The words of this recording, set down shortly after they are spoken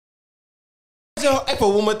If a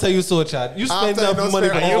woman tell you so, Chad, you spend enough money.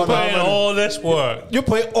 You putting all this work. You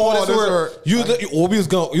putting all this work. You was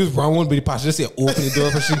going. You was wrong one, but the pastor just said open the door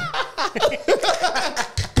for she.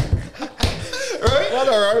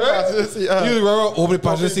 Right? You wrong open the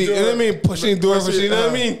pastor seat. You know what I mean? Pushing the door for she. You know what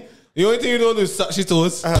I mean? The only thing you don't do is suck she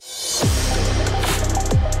toes.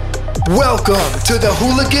 Welcome to the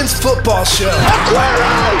Hooligans Football Show.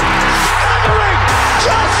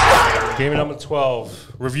 Game number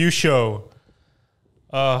 12, review show.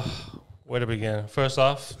 Where to begin? First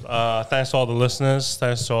off, thanks to all the listeners.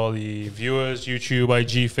 Thanks to all the viewers, YouTube,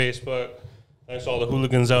 IG, Facebook. Thanks to all the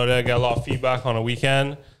hooligans out there. Got a lot of feedback on the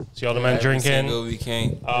weekend. See all the men drinking.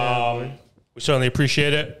 We certainly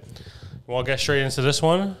appreciate it. We want to get straight into this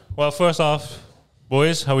one. Well, first off,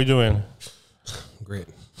 boys, how we doing? Great.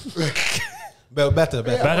 Better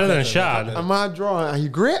than Shad. Am I drawing? Are you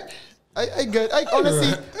great? I good. I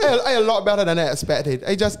honestly, I a lot better than I expected.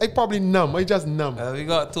 I probably numb. I just numb. We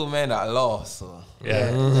got two men that lost, so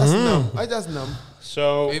yeah. Just numb. I just numb.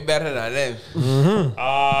 So we better than them.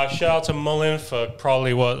 Shout out to Mullen for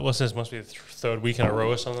probably what's this? Must be the third week in a row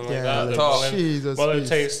or something like that. Jesus. Mullen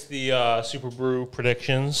takes the Super Brew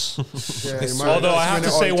predictions. Although I have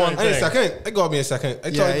to say one thing. It got me a second.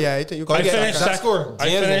 I think you got finished that score.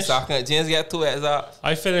 James got 2 exact.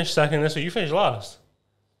 I finished second this week. You finished last.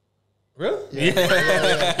 Really? Yeah,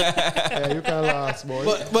 you kind of lost, boy.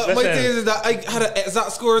 But my thing is that I had an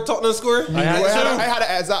exact score, Tottenham score. I had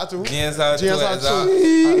an exact too. James had 2 exact.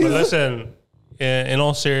 But listen, in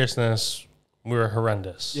all seriousness, we were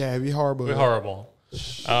horrendous. Yeah, we horrible. We're horrible.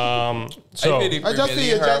 So I just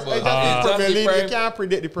think Premier League. You can't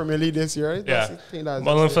predict the Premier League this year. Right? Yeah.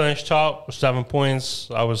 Mullen finished top with 7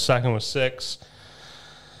 points. I was second with 6.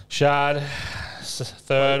 Shad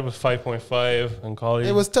third with 5.5, and Collie.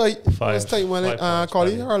 It was tight. It was tight when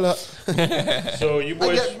Collie. So you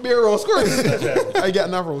boys, I get bare roll scores. I get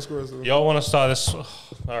enough roll scores. So. Y'all want to start this? All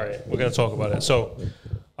right, we're gonna talk about it. So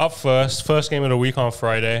up first game of the week on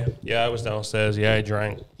Friday. Yeah, I was downstairs. Yeah, I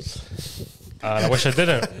drank. I wish I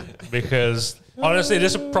didn't, because honestly,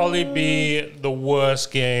 this would probably be the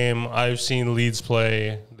worst game I've seen Leeds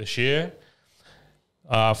play this year.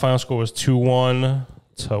 Final score was 2-1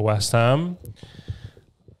 to West Ham.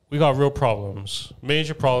 We got real problems.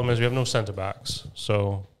 Major problem is we have no centre backs.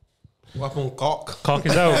 So Weapon cock. Cock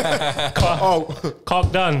is out.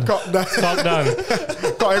 Cock done. Cock done.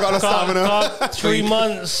 Cock got the stamina. Cock 3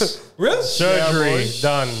 months. Really? Surgery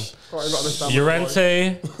done.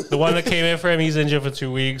 Llorente, the one that came in for him, he's injured for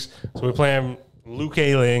 2 weeks. So we're playing Luke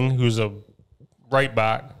Ayling, who's a right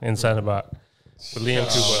back and centre back, with Liam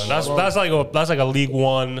Cooper. That's like a League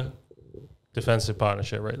One defensive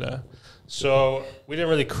partnership right there. So we didn't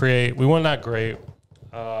really create. We weren't that great.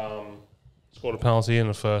 Scored a penalty in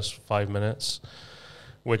the first 5 minutes,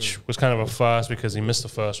 which was kind of a first because he missed the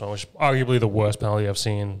first one, which is arguably the worst penalty I've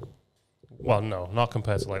seen. Well, no, not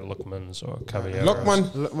compared to like Lookman's or Cavaliero's.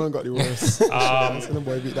 Lookman got the worst. The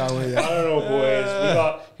boy beat that one. Yeah. I don't know,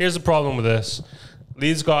 boys. Here's the problem with this.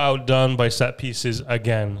 Leeds got outdone by set pieces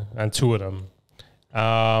again, and 2 of them.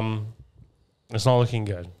 It's not looking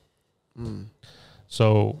good.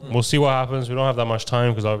 So we'll see what happens. We don't have that much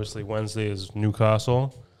time because obviously Wednesday is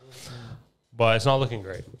Newcastle. But it's not looking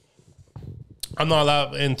great. I'm not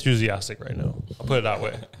that enthusiastic right now. I'll put it that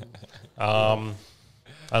way. I don't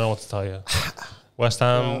know what to tell you. West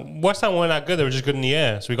Ham weren't that good. They were just good in the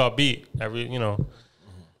air. So we got beat.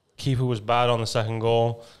 Keeper was bad on the second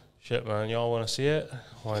goal. Shit, man. Y'all want to see it?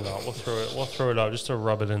 Why not? We'll throw it up just to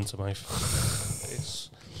rub it into my face.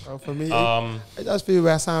 For me, I just feel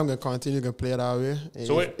West Ham going to continue to play that way. It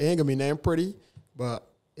ain't going to be name pretty, but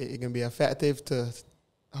it can be effective to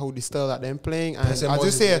hold the style that they're playing. And I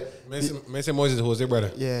just say, Mason Moises is Jose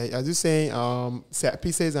brother. Yeah, I just saying set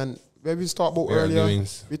pieces, and when we talked about earlier,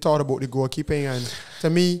 we talked about the goalkeeping, and to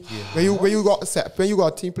me, when you got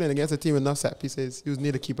a team playing against a team with enough set pieces, you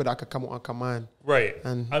need a keeper that could come on command. Right.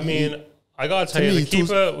 And I gotta tell you, the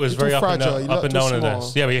keeper was very up and down in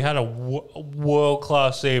this. Yeah, but he had a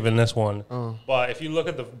world-class save in this one. But if you look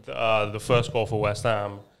at the first goal for West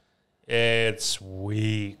Ham, it's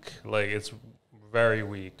weak. Like, it's very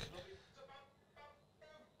weak.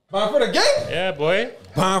 Bamford again? Yeah, boy.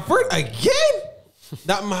 Bamford again?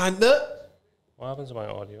 That man, what happens to my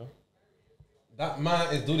audio? That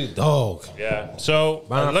man is doing the dog. Yeah. So,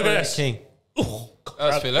 look at this. King.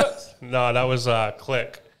 That's Phillips? No, that was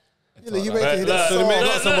Click. This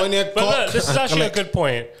is actually a good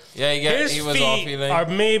point. Yeah, he was off. His feet are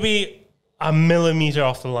maybe a millimeter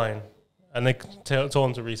off the line, and they told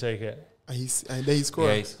him to retake it. And then he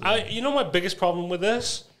scored. You know my biggest problem with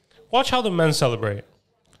this? Watch how the men celebrate.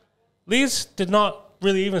 Leeds did not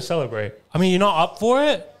really even celebrate? I mean, you're not up for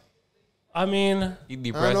it. I mean, He I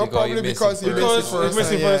depressed know, probably because he missed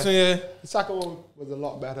the first one. yeah. The second one was a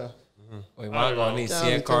lot better. We might go need Can't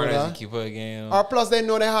CN be Carter told as a that. keeper again. Or plus, they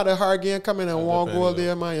know they had a hard game coming and one goal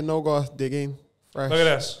there, man. You know, go digging fresh. look at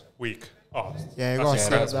this week. Oh, Yeah, you gotta That's-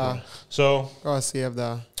 save that's that. so Gotta save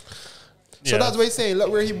that. So yeah. that's what he's saying.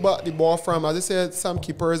 Look where he bought the ball from. As I said, some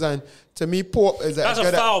keepers, and to me, Pope is That's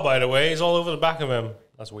a foul, by the way. He's all over the back of him.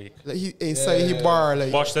 That's weak. Like he inside, he bar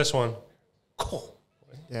like. Watch this one.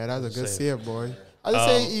 Yeah, that's a good Save. save, boy. I just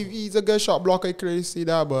say he's a good shot blocker. You clearly see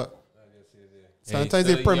that, but sometimes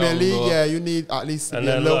in still Premier young, League, though. yeah, you need at least to And be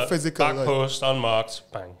a then little look, physical. back Like, post, unmarked,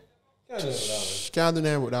 bang. can't do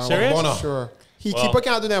that with that Serious? one. Bono. Sure. He Well, keeper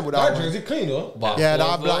can't do that with that That one. jersey clean, though. Yeah,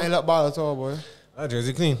 that blind look ball at all, boy. That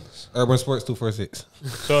jersey clean. Urban Sports 246.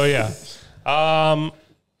 So yeah,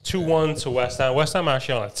 2-1 to West Ham. West Ham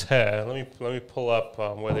actually on a tear. Let me pull up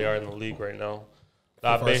where they are in the league right now.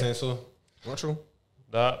 So, not true.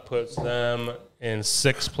 That puts them in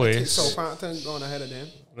sixth place. Southampton going ahead of them.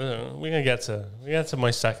 We're gonna get to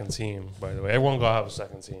my second team. By the way, everyone gotta have a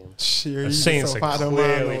second team. Sure, The he's a Saints are Southampton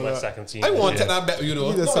clearly man, my though. second team. I want to this take year. that bet with you,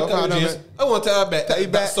 though. He's a Not Southampton that, James. man. I want to take that bet. Take the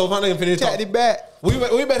bet. That's Southampton infinity Take top. the bet.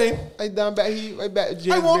 We betting. I done bet. I bet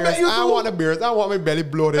James I want Beers. bet you I too. want the beers. I want my belly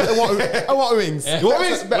bloated. I want wings. You want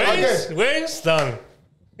wings? Wings done.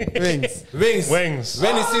 Wings. Wings.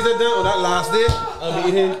 When the season done on that last day, I'll be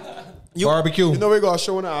eating barbecue You know we got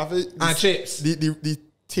showing off it. and chips. The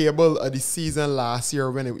table of the season last year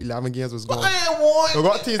when 11 games was going. I ain't want. We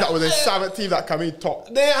got teams that was in 7 teams that come in top.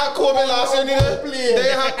 They had COVID last year, nigga. Play.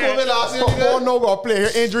 They had COVID last year, Football nigga. no go play. Your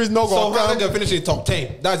injuries no So go how come. gonna finish in top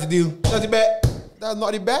 10? That's the deal. That's the bet. That's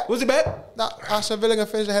not the bet. What's the bet? That Aston Villa can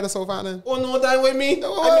finish ahead of Southampton. Oh no, that with me.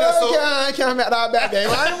 I can't make that bet, then.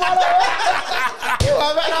 You want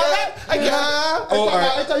to bet that bet? I can't.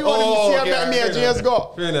 I tell you what, you see a bet me and James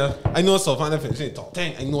got. Fair enough. I know Southampton finishing in top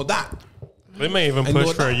 10. I know that. They may even I know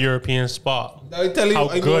push for a that. European spot. I tell you, How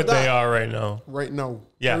I know good that. they are right now. Right now.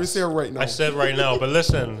 Yes. We say right now. I said right now, but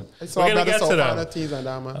listen, I saw we're gonna better get to Southampton them. teams than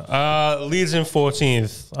that, man. Leeds in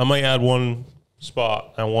 14th. I might add one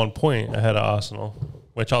spot and 1 point ahead of Arsenal,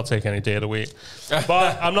 which I'll take any day of the week.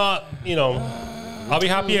 But I'm not, I'll be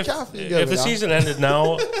happy if Can't feel good the with that. season ended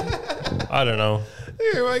now. I don't know.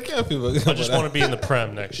 Yeah, I can't feel good. I just want to be in the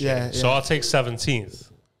Prem next year. Yeah, So yeah. I'll take 17th.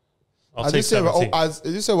 I'll As take you say, 17th. as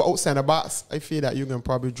you say, without centre backs, I feel that you can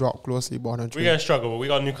probably drop closely bottom We're three. going to struggle, but we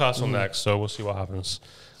got Newcastle next, so we'll see what happens.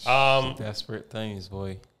 Desperate things,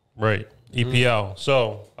 boy. Right. EPL.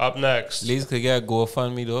 So, up next, Leeds could get a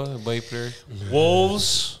GoFundMe though, buy player.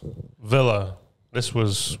 Wolves, Villa. This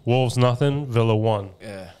was Wolves nothing, Villa 1.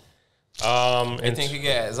 Yeah. In, I think you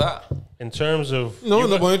get that. in terms of... No, you no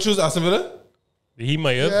got- boy choose Aston Villa. He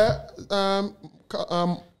might have. Yeah.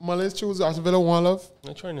 Mullins choose Aston Villa 1 love.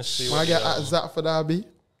 I'm trying to see I what get at Zach for Derby.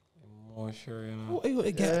 More sure, you know.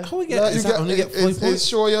 How we get? You it's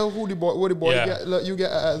show you who the boy, what the boy Yeah. get. Look, you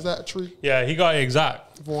get at Zach 3. Yeah, he got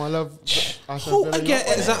exact. For 1 love. How I get?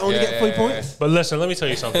 Is that only get 5 points? But listen, let me tell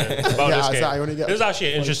you something about Yeah, this exactly. game. You only get This is actually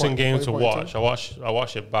an 20 interesting point- game 20 to point watch. too. I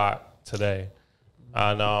watched it back today,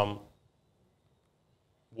 and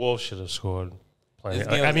Wolves should have scored. Playing. This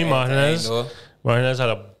Like, game I mean, was entertaining, Martinez had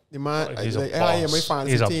a. The man, He's a like, boss. my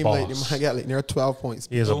fantasy He's a team, like, the boss. man get like near 12 points.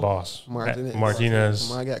 He is a boss. Martinez.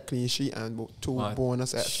 Man get clean sheet and about 2 Man.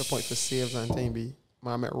 bonus extra points for saves and thing. Be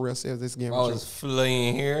man make real saves this game. I was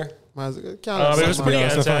flying here. Man, But it was pretty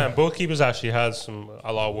end to end. Both keepers actually had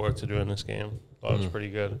a lot of work to do in this game. Thought it was pretty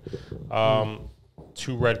good.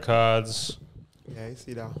 2 red cards, Yeah, you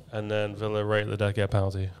see that. and then Villa right the deck get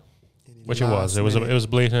penalty, In the which it last was. It minute. was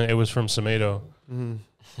blatant. It was from Semedo.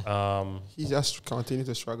 He just continued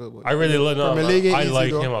to struggle. But I really Premier League ain't I easy,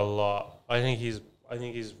 like though. him a lot. I think he's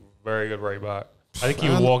very good right back. I think he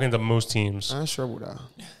would walk into most teams. I'm sure about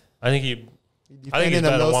that. I think he's Defending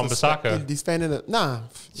better a than little Wan-Bissaka. suspect. Defending a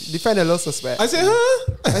defending a little suspect. I said,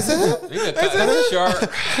 huh? I said, You could cut that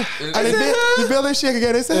short. and the building shake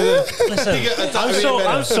again. They said,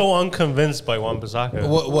 I'm so unconvinced by Wan-Bissaka.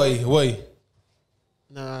 Why?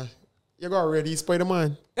 nah, you got ready.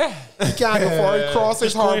 Spider-Man. He can't go forward. Cross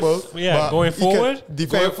is horrible. Going forward.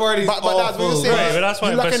 Defend. Going forward is but that's what you awful. say. Right, but that's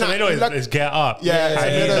why You looking at- Semedo you look- is get up. Yeah, And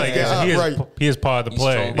Semedo he's is like, get up, right. he is part of the He's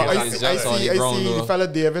play. strong. But Yeah, I he's see, I just on see, the I ground, see though. the fella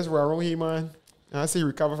Davis where wrong he man. And I see he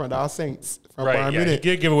recover from the Saints from Right, Bayern yeah, he Munich.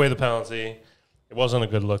 did give away the penalty. It wasn't a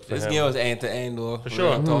good look for This him. game was end to end though. For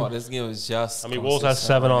sure. This game was just. I mean, Wolves had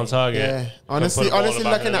 7 on target. Yeah, Put honestly, the ball in the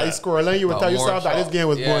back looking of the at the net. scoreline, you would tell yourself that this game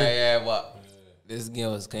was boring. Yeah, but this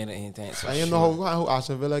game was kind of intense. I didn't know how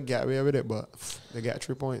Aston Villa get away with it, but they got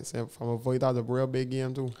 3 points. And from a void, that was a real big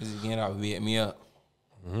game too. This game that wake me up.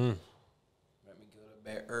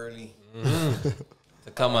 bed early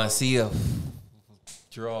to come and see a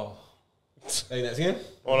draw. Hey, next game?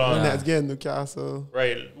 Hold on. Next game, Newcastle.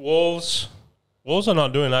 Right. Wolves are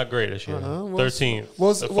not doing that great this year. 13th.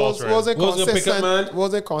 Was it Wolves gonna pick up, consistent? man.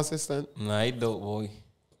 Was it consistent? Nah, he dope, boy.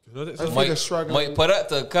 I think they're struggling. Might put up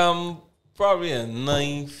to come probably a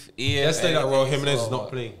 9th, 8th. Let's say that Raul Jimenez is not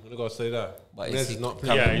playing. I'm going to say that. But Jimenez is is he not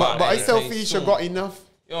coming playing. Yeah, But I back still anytime feel soon? you got enough.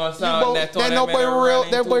 You know what I'm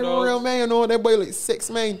saying? That boy real man, you know. That boy like 6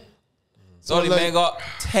 man. So the man got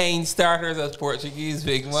 10 starters as Portuguese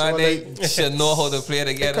big man. So They should know how to play It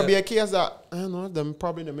could together. be a case that I don't know them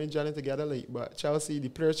probably the main gelling together late, but the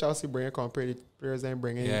players Chelsea bring compared to the players they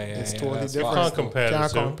bring in, it's totally that's different. Can't compare the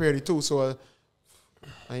Can't two. compare the two. So,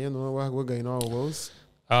 you know what going on with those.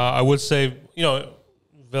 I would say,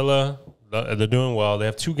 Villa, they're doing well. They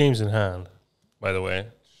have 2 games in hand, by the way.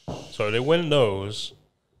 So if they win those.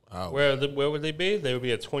 Wow. Where would they be? They would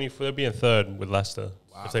be at 24. They'd be in 3rd with Leicester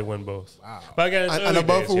if they win both. Wow. But again, it's And early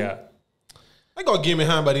above days, who? yeah. I got a game in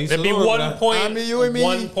hand, buddy. They'd be 1 point. I mean, you and me.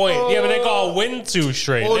 1 point. Yeah, but they got to win 2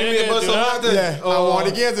 straight. Oh, They you ain't mean gonna about do that. Southampton? Yeah, I won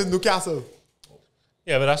against Newcastle.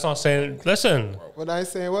 Yeah, but that's not saying. Listen. What I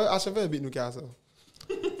saying? Well, Aston Villa beat Newcastle.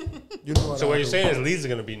 You know what So I what you're do. saying is Leeds are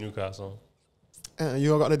going to beat Newcastle. You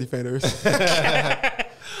don't got the defenders.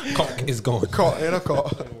 Cock is gone. Caught in a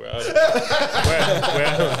caught.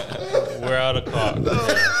 We're out of clock.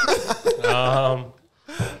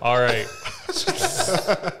 All right.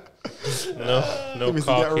 No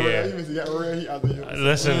cock here.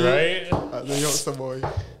 Listen, right? The youngster boy.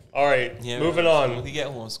 All right, Yeah, moving man. on. He get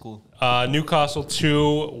home school. Newcastle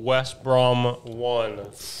 2, West Brom 1.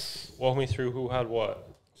 Walk me through who had what.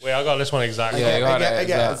 Wait, I got this one exactly. Yeah, I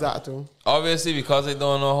get that too. Obviously, because they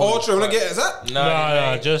don't know how. Oh, true. When I get is that?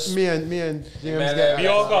 No, just Me and James Man, get we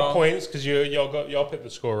all got points because y'all picked the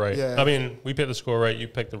score right. Yeah. I mean, we picked the score right. You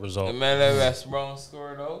picked the The result. man that West Brom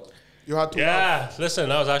scored out. You had to. Yeah, listen,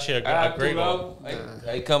 that was actually a great goal.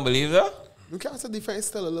 I can't believe that. Newcastle defense is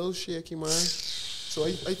still a little shaky, man. So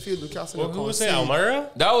I feel Newcastle. Who was it? Almira?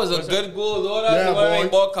 That was a good goal, though. That's Yeah, the one boy. they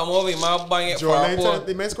ball come over, man, bang it for a goal.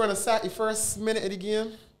 They may score in the first minute of the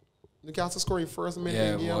game. Newcastle scoring first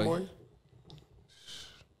minute of the game, boy.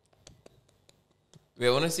 Wait,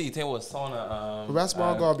 I want to see. You think it was Sona? West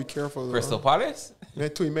Brom gotta be careful. Crystal Palace?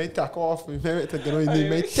 He may tack off. He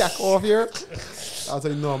may tack off here. I was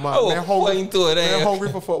like, no, man. Oh, Man hungry. point to it, Man eh? hungry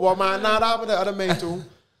for football, man. Nah, that the other man too.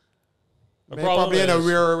 Man problem probably in a is-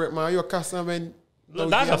 rear, man. You're customer, man.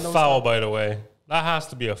 That's a foul, by the way. That has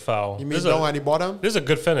to be a foul. You mean down at the bottom? This is a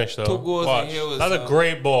good finish, though. 2 goals Watch. and here was, That's a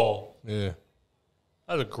great ball. Yeah.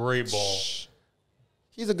 That's a great ball.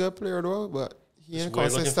 He's a good player though, but he ain't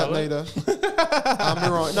weird-looking consistent fella? neither.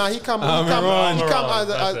 I'm wrong. Nah, he come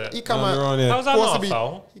That's he it. come How's that supposed not to a be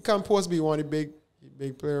foul? he come supposed to be one of the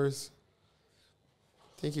big players.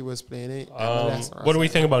 I think he was playing it. What do we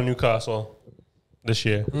think about Newcastle this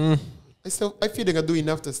year? I feel they're gonna do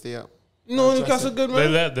enough to stay up. No, Newcastle good,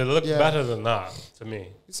 man. They look Yeah. better than that to me.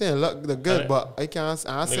 You saying look they're good, but I can't.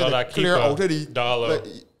 I They say got they that clear keeper, out of the. Darlow. Like,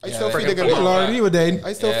 I still Yeah, feel they're freaking gonna be. Lord, he was dead.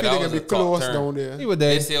 I still Yeah, feel that they're was gonna be a top close turn. down there. He was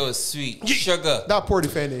They dead. say it was sweet. Sugar. That poor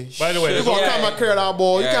defending. By the way, You gonna come and clear that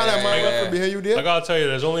ball? You Yeah, can't let my yeah, referee yeah. behind you I there. gotta tell you,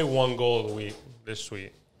 there's only one goal of the week this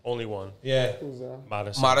week. Only one. Yeah.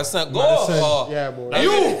 Madison. Madison. Go. Madison. Oh. Yeah, boy.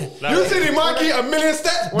 You see the monkey a million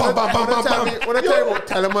steps? Bam, bam, bam, bam, bam. When I tell you about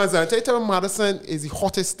Telemans, I tell you Madison is the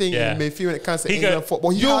hottest thing Yeah. in Mayfield when it comes to He England got- football.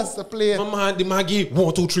 He has to play. My man, the monkey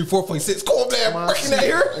 1, 2, 3, 4, 5, 6. Go over there, breaking that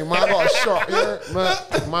here. Man got a shot here.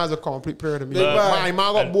 Man's a complete player to me. Look, Man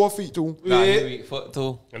got both feet too. Nah, he weak foot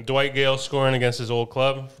too. And Dwight Gale scoring against his old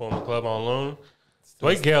club, former club on loan.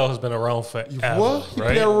 Dwight Gale has been around forever, What? He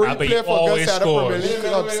right? played But he for good always side of Premier scores.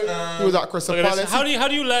 League clubs. He was at Crystal Look at this. Palace. How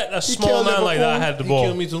do you let a small killed man like that Liverpool. have the He ball?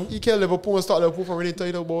 killed me too. He killed Liverpool and started Liverpool for winning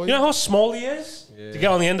title, boy. You know how small he is to get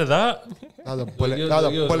on the end of that? That's a bullet. Yo,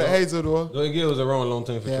 That's yo, a bullet yo. hazer, though. Dwight Gale was around a long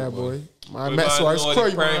time for Yeah, sure, boy. Man, We Met might Suarez know cry,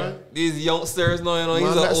 the prime. man. These youngsters know, he's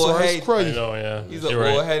Man, an Met old Suarez head. I cry. know, yeah. He's an You're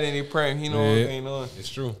old right. head in the prime. He know Yeah. what he know. It's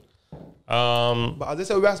true. But as I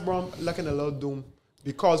said, West Brom looking a little doom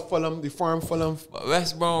because Fulham, the farm Fulham. But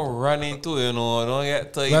West Brom running too, you know. Don't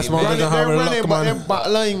get tight. West Brom man. doesn't have They're a running, luck, but man. them back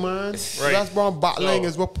line, man. Right. West Brom back line So,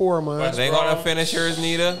 is what poor, man. West They got Brom. no finishers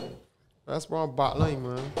neither. West Brom back line,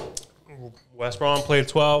 man. West Brom played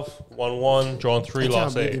 12, won 1, drawn 3, I can't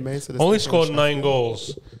lost believe 8. they made it to this Only defense. scored 9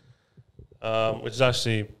 goals, which is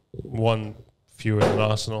actually 1 fewer than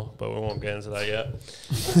Arsenal, but we won't get into that yet.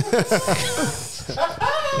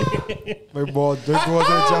 My ball, the goals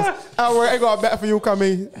are just. I got a bet for you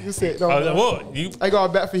coming. You say it. No, What? I got a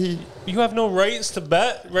bet for he. You have no rights to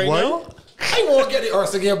bet right What? now? I won't get the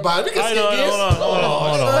Arsenal game bad. We can skip games. Hold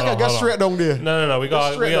on. I get straight down there. No. We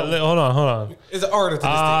got hold on. It's an order to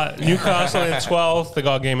this thing. Newcastle in 12th. They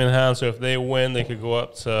got a game in hand, so if they win, they could go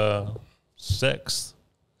up to 6th.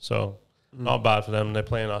 So not bad for them. They're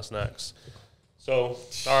playing us next. So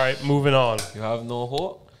all right, moving on. You have no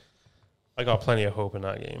hope? I got plenty of hope in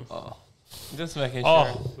that game. Oh, just making sure.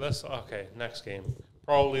 Next game.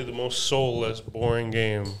 Probably the most soulless, boring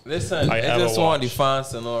game. Listen, I just want the fans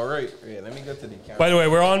to know. Right, let me go to the camera. By the way,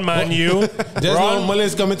 we're on Man U. There's no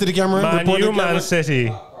Mullins coming to the camera. Man U, Man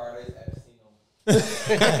City.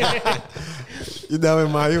 You down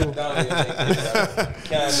in Man U?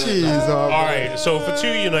 Jeez. All right, so for 2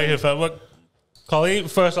 United fans, Colleen,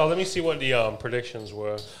 first off, let me see what the predictions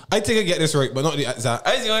were. I think I get this right, but not the exact.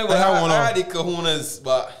 I had the kahunas,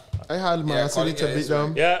 but I had Man City to beat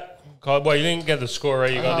them. Yeah. Boy, you didn't get the score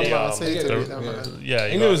right. You got I the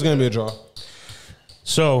I knew it was going to be a draw.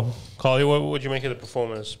 So, Collie, what would you make of the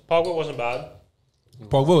performance? Pogba wasn't bad.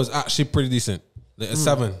 Pogba was actually pretty decent. Like a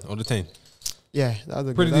 7 out of 10. Yeah, that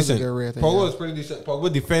was a Pretty decent. good rating. Pogba was pretty decent.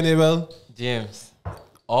 Pogba defended well. James,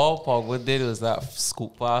 all Pogba did was that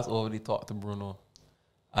scoop pass over the top to Bruno.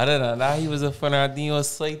 Other than that, he was a Fernandinho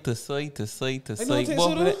side to side to side to side.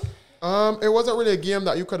 It wasn't really a game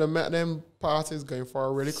that you could have met them passes going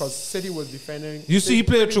forward, really, because City was defending. You see, he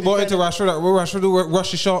played a true ball into Rashford. Rashford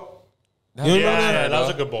rushed the shot. That was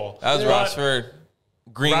a good ball. That was Rashford.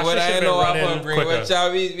 Greenwood, I didn't know what happened. Greenwood,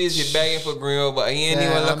 we begging for Greenwood, but he ain't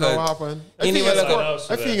even look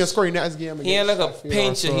I think he's scoring next game. He ain't like a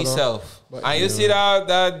pinch of himself. And you see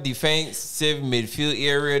that defensive midfield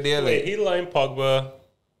area there. Wait, he lined Pogba,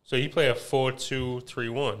 so he played a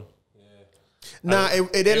 4-2-3-1. Nah,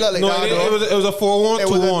 it didn't look like that. It was a 4-1,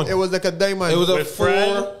 2-1. It was like a diamond. It was a With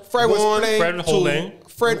Fred. Fred was playing. Fred holding.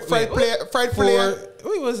 Fred played.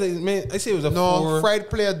 Wait, what was it, man? I say it was a 4. No, Fred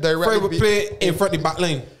played directly. Fred would play in front of the back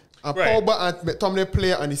line. Pogba and McTominay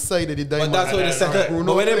play on the side of the diamond. But that's what they set up.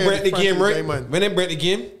 But when they break the game, right? When they break the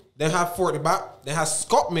game, they have 4 at the back. They have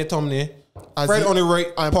Scott McTominay, Fred on the right,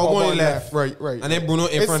 and Pogba on the left. Right. And then Bruno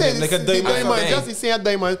in front of him like a diamond. Just the same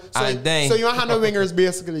diamond. So you don't have no wingers,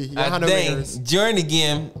 basically. You don't have no wingers. During the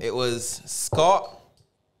game, it was Scott,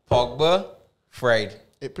 Pogba, Fred.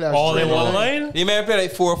 All in one line? They may play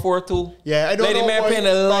like 4-4-2. Yeah, I don't know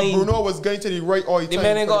why Bruno was going to the right all the time. The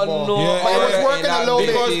man ain't got no. It was working a little bit.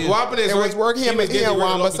 Because what happened is it was working. He and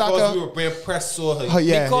Wan-Bissaka. Because we were being pressed so high.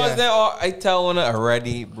 Because they are, I tell one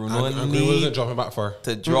already, Bruno wasn't dropping back far.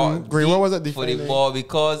 To drop Greenwood wasn't for the ball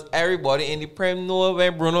because everybody in the Prem know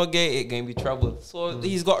when Bruno get it can be trouble. So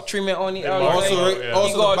he's got treatment on the outside.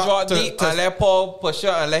 He got to drop deep and let Paul push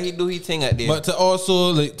out and let him do his thing at there. But to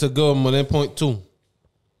also to go on point 2.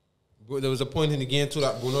 There was a point in the game too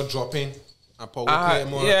that Bruno dropping and Paul would play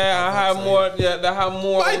more. I have more. Yeah, they have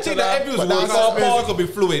more. But I think that every was Paul could be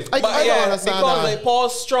fluid. But I don't understand because like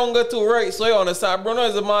Paul's stronger too, right? So you understand. Bruno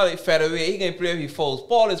is a man like featherweight. He can play if he falls.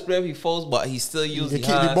 Paul is play if he falls, but he still uses keep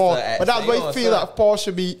the ball. But that's why I feel that Paul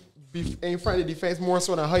should be in front of the defense more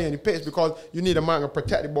so than higher in the pitch because you need a man to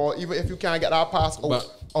protect the ball even if you can't get that pass out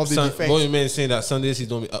of the defense. Boy, man saying that Sundays he's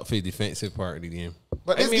don't be up for the defensive part of the game.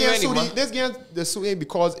 But this game, the suiting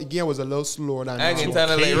because again was a little slower than I can tell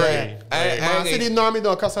it right. Man City normally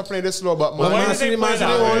don't cause I play this slow, but Man City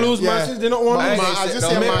won't lose. Man City they don't want to lose. I just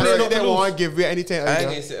say Man City they won't give you anything. I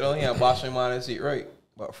can sit down here and bash him on the seat, right?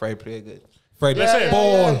 But Fred play good. Fred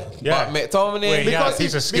ball. Yeah, McTominay because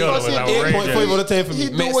he's a skill. 8.5 out of 10 for me.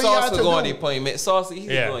 McSauce go on the point. McSauce he's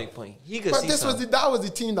going point. He could see something. But that was the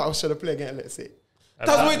team that should have played against. Let's say.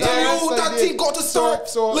 That's what I tell you. That team got to start.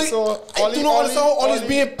 I do not understand all this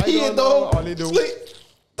being paid though.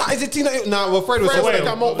 That is a team that Fred was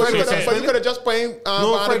suspended. You could have just played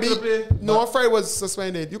Barnaby. No, Fred was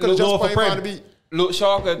suspended. You could have just played Barnaby. Luke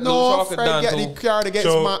Shaka Fred get the card against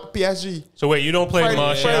PSG. So wait, you don't play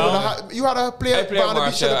Martial? You had to play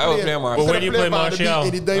Barnaby. I would play Martial. But where do you play Martial?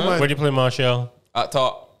 Where do you play Martial? At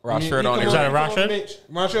top. Rashford on Is that a Rashford?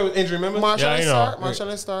 Martial was injured, remember?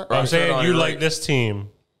 Martial start. I'm saying you like this team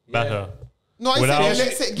better. No, I said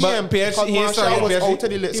let's say game. Because Martial was out of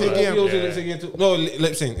the let's say game. No,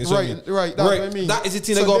 let's say it's right. That's what I mean. That is the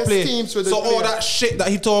team that got to play. So all that shit that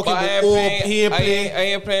he talking about, he ain't playing. I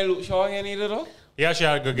ain't playing Luke Shaw here neither though. He actually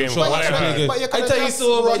had a good game. I tell you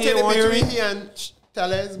so, but he ain't want to hear me. And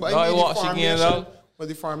Tellez, but I watch the game though. But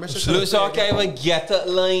the formation. Luke Shaw can't even get that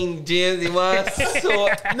line, James. He was so.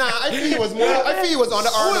 I think he was more. I think he was on the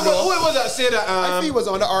order. Who was that say that? I think he was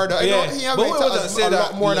on the order. Yeah. But who was that say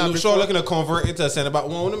that? More than Luke Shaw looking to convert into a centre back.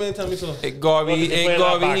 One man tell me so. It Garvey.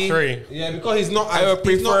 Yeah, because he's not. I would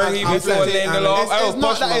prefer he before laying the law. It's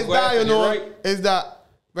not that it's that, you know. Is that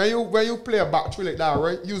When you play a back three like that,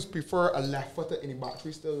 right? You prefer a left footer in the back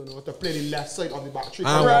three still, to play the left side of the back three.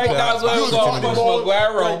 Right, that's why you got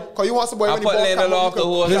Maguire. Because you want somebody when the ball comes off the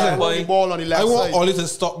whole the ball on the left side. I want Ollie to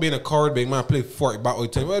stop being a card big man, play 40 back all the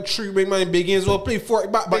time. Well, 3 big man in big games, well, play 40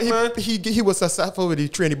 back big man. He was successful with the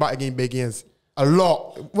training back against big games. A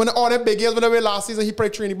lot. When all them big games when they were last season, he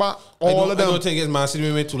played training back. All of them. I don't think it's Man City.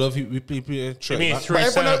 We went to love. We play training back.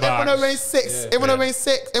 But everyone went 6. Everyone went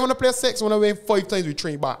 6. Everyone play 6. When I went 5 times, we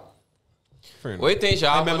train back. What do you think,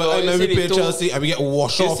 I remember we played Chelsea and we get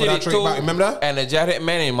washed off for that trade back. Remember that? And the Energetic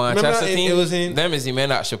man in Manchester team, them is the men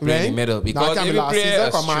that should play in the middle. Because if you play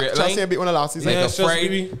a straight Chelsea beat one of last season. Like a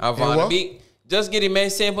Friday, a Van de Beek, just get the man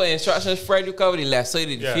simple instructions. Friday, you cover the left side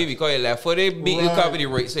of the field. Because the left footed beat, you cover the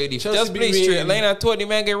right side of the field. Just play straight lane. I told the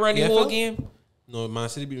man get run the whole game. No, Man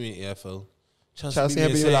City beat me in EFL. Chelsea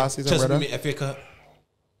beat me last season, brother. Chelsea beat me FA Cup.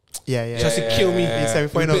 Yeah. Chelsea kill me. In we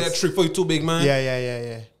played that 3-4-2 big man.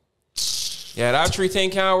 Yeah. Yeah, that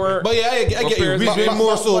 3-10 count work. But yeah, I get you. We've made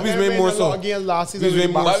more so. Again last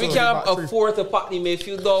season. But we can't afford to pop the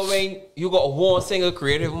midfield though, when you got one single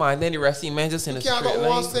creative man, then the rest of the man just in the straight lane. You can't got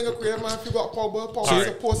one single creative man if you got Pogba. Pogba's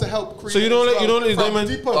supposed to help create. So you don't let the diamond.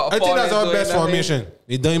 I think that's our best formation.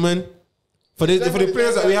 The diamond. For the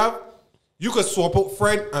players that we have, you could swap out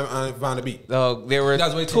Fred and Van de Beek. There were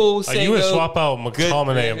two single. You would swap out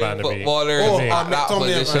McTominay and Van de Beek.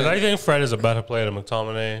 McTominay. I think Fred is a better player than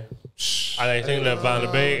McTominay. And I think that Van de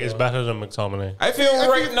Beek is better than McTominay. I feel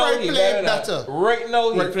right now he's better. Right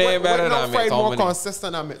now he's playing better than Fred more McTominay.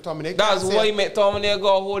 consistent than McTominay. That's why McTominay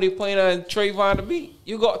got hold of playing and Trey Van de Beek.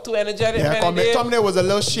 You got two energetic men there. McTominay was a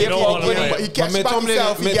little shaky, but he catch back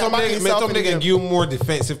himself. McTominay can give you more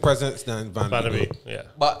defensive presence than Van de Beek. Yeah.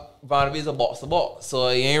 But Van de Beek is a box to box, so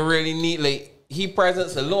he ain't really need like. He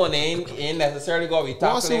presence alone ain't necessarily got to be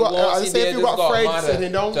tackling. Once if you got Fred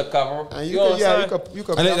sitting down to cover, you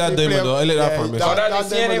could. I like that diamond though. I like that formation. So that's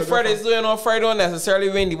the same Fred is doing on Friday. Don't necessarily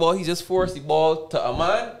win the ball. He just forced the ball to a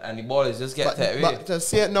man, and the ball is just get tapped in. But to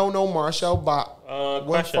see it no Marshall, but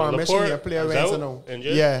what formation he play against now?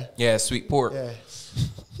 Yeah, sweet port. Yeah.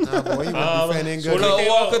 Boy, he was defending good.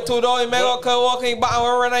 Walker too though. He may got Walker in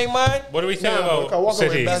bottom run man. What do we think about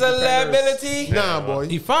City? He's a liability. Nah, boy.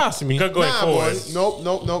 He fast me. Good going forward.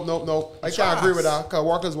 Nope. I can't agree with that. Cause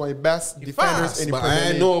Walker's one of the best defenders in the Premier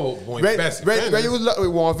League. I know one of the best defenders. When you look with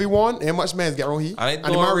 1v1, how much man's get wrong here? And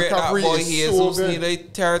the man recovery is so good. They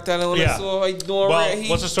territorial on the so I don't right here.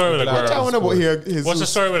 What's the story with Aguero? What's the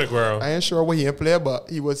story with Aguero? I ain't sure what he played, but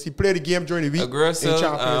he played the game during the week. Aguero still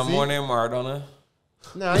more than Maradona.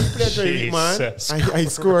 Nah, he played during the week, man. I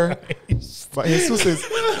score. But Jesus is.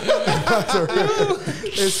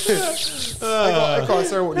 I can't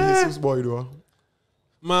say what the Jesus boy do.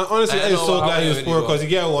 Man, honestly, I'm so glad he was scored because he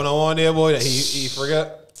get one-on-one there, boy, that he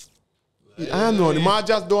forgot. I know the man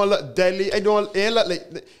just don't look deadly. He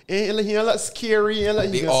ain't look scary.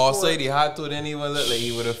 The offside he had to then even look like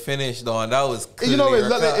he would have finished on. That was you know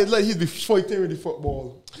it like he'd be fighting with the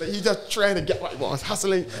football. Like he just trying to get what he wants,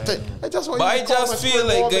 hustling. I just feel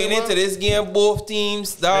like going into this game, both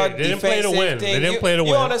teams that they didn't play to win. They didn't play to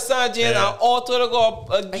win. You understand, Jane? And all to go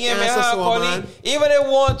a game and half, Connie. Even if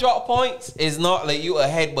one drop points, it's not like you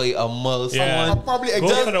ahead by a mile. Yeah. I'll probably go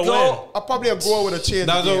with a change.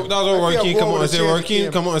 That's all Roy come on and say, Roy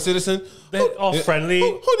come on, citizen. They're all friendly.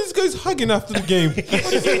 How these guys hugging after the game? Don't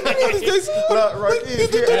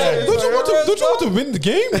you want to win the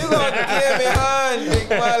game? You got the game behind, big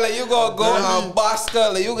man. Like you gotta go and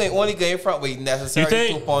basket. Like you can only get in front with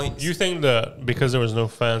necessarily 2 points. You think that because there was no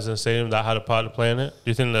fans in the stadium that had a part to play in it?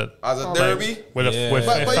 Do you think that as a derby? With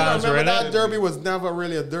fans were in it? That derby was never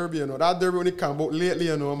really a derby, you know. That derby only come out lately,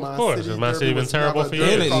 you know. Man, of course, Man City been terrible for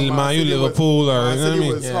years. Man, you Liverpool or Man City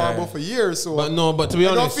was horrible for years. So, but to be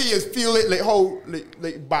honest, I don't feel it like how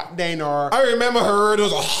like back then or I remember her. It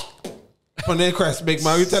was from the crest, big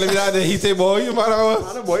man. You telling me that he say, boy, you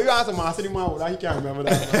matter. Boy, you ask a Man City man that he can't remember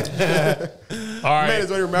that. All right,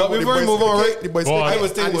 but before we move on, right? I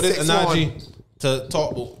was thinking about this analogy to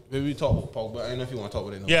talk about. Maybe we talk about Pogba. I don't know if you want to talk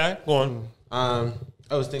about it. Yeah, go on.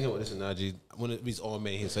 I was thinking about this analogy when it was all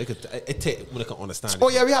made here, so it take when I can understand. Oh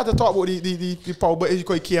yeah, we had to talk about the Pogba. He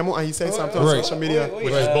came out and he said something on social media,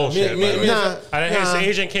 which is bullshit. And his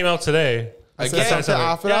agent came out today.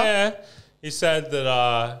 Yeah. He said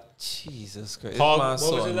that. Jesus Christ, this man's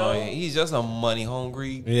so annoying. He's just a money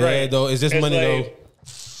hungry. Yeah, right. Though it's just money though.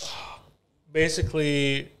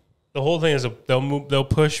 Basically, the whole thing is they'll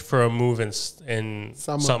push for a move in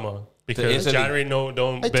summer. Because January big deals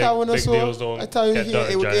don't get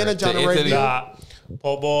done in January.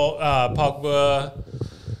 Pogba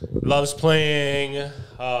loves playing.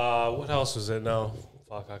 What else was it now?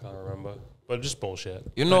 Fuck, I can't remember. But just bullshit.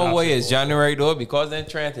 You know what is January though? Because they're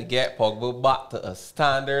trying to get Pogba back to a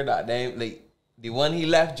standard that they like the one he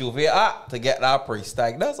left Juve at to get that price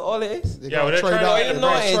tag. That's all it is. Yeah, but they're trying to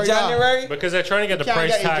get in January because they're trying to get the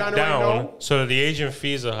price tag down so that the agent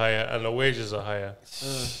fees are higher and the wages are higher.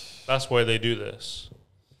 That's why they do this.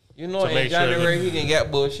 You know, in January he can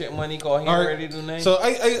get bullshit money because he already do nothing. So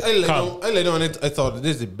I laid on it. I thought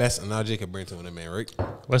this is the best analogy I could bring to the man, right?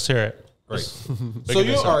 Let's hear it. Right. So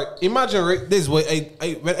you all right? Imagine right, this way.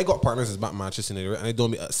 When I got partners about Manchester United, right, and I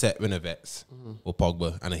don't be upset when I vex with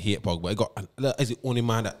Pogba, and I hate Pogba. I got is the only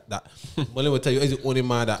man that well, let me tell you, is the only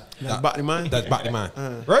man that's back the man. That's back the man,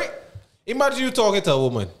 right? Imagine you talking to a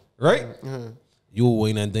woman, right? You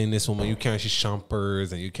win and then this woman, you can't see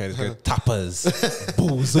champers and you can't get tapas,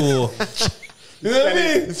 bozo. You know what I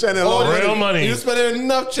mean? You're spending a lot of real money. You spending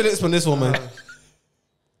enough chillets from this woman.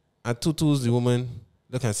 And tutus, the woman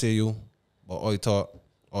look and say you. But all you talk,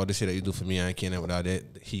 all the shit that you do for me, I can't without that.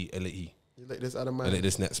 I let he. You like this other man? I like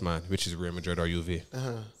this next man, which is Real Madrid or UV.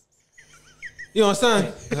 You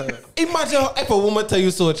understand? Imagine if a woman tell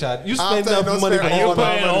you so, Chad. You spend enough money for you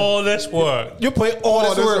putting all this work. You putting all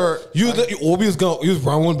this work. You always go. You was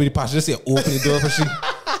wrong one, but the pastor just say open the door for she.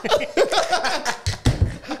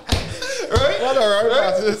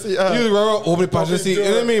 Right? You wrong open the pastor seat. You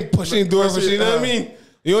know what I mean? Pushing the door for she. You know what I mean?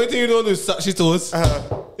 The only thing you don't do is suck she toes. You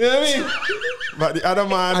know what I mean? But the other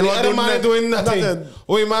man, and the other man is doing nothing.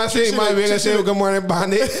 Oh, you might say, my way to say good morning,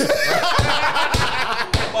 bandit. You know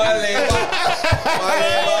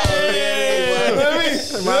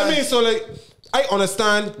what I mean? So like, I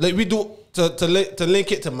understand. Like we do to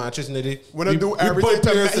link it to Manchester United. We do everything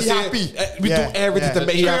to make him happy. We do everything to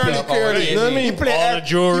make him happy. You know what I mean? All the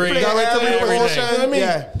jewelry, everything.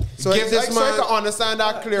 Yeah. So give this man. So I can understand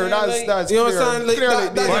that clear. That's you know what I'm saying? Like, that's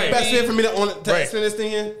the best way for me to explain this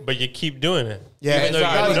thing here. But you keep doing it. Yeah, even though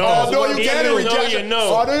you get it. You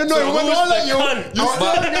know. Although you know, you won't let you.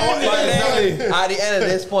 At the end of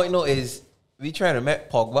this point, no, is we trying to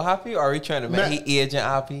make Pogba happy or are we trying to make his agent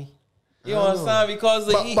happy? You know what I'm saying? Because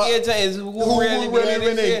the agent is who really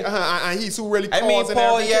winning. And he's who really I mean,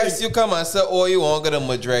 Paul, yes, you come and say, oh, you want to go to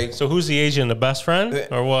Madrid. So who's the agent? The best friend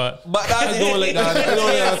or what? But that's if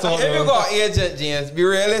you got agent, James, be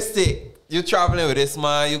realistic. You're traveling with this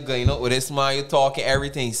man, you're going out with this man, you're talking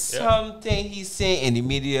everything. Something he's saying in the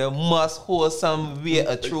media must hold some weight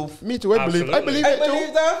of truth. Me too, I believe it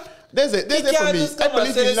too. That. There's it for me. I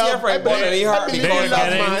believe he love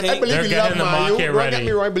Man U. Don't get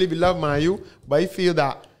me wrong, I believe he love Man U, but I feel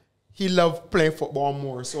that he love playing football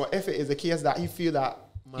more. So if it is a case that he feel that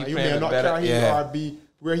Man U may not carry him or be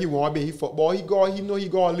where he want to be in football, he know he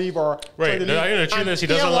gonna leave or right. The truth is he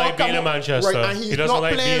doesn't like being in Manchester. Right, and he doesn't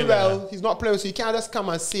like being well. He's not playing, so you can't just come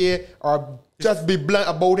and say or just be blunt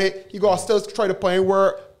about it. He gotta still try to put in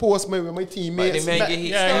work, post me with my teammates.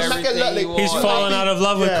 He's falling out of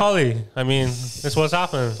love with Cully. I mean, that's what's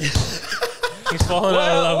happened. He's falling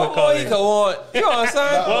out of love with Cully. You know what I'm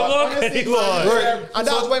saying? Right. And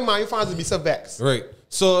that's why my fans will be so vexed. Right.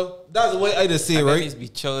 So that's the way I just see it, right? He's be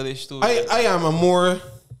childish too. I am a more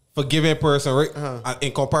forgiving person, right?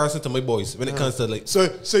 In comparison to my boys when it comes to like. So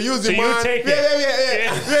you was the man.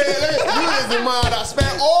 Yeah. You was the man that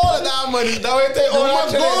spent all of that money. That way take all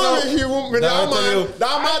that money.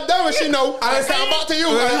 That man done what she know. And I stand back to you.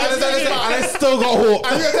 And I still got hope.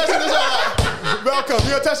 And you touching this welcome.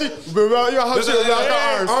 You're touching. You're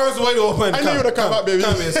hugging arms wide open. I knew you would have come back, baby.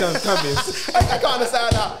 Come in. I can't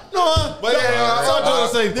understand that. No, but I'm trying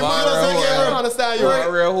to say. The man doesn't get understand you.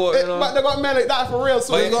 But they got men like that for real.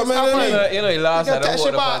 So you know, he lost at the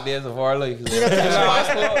water for days of our life.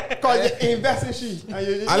 Because you invest in she. I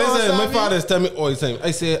listen, my father tell me all the time.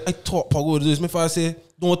 I say, I taught Pogba to do this. My father say,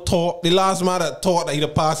 don't talk. The last man that taught that he'd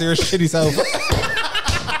have passed here shit himself.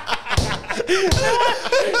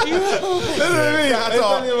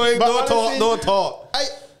 Don't talk. I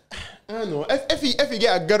don't know. If he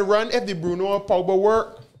get a good run, if the Bruno Pogba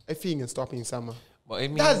work, I think he can stop in summer.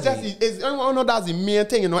 That's the main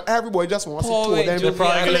thing, you know. Everybody just wants to tour them. They're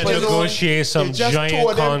probably going to negotiate some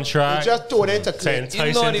giant contract. Just told them to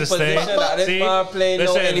entice him to stay.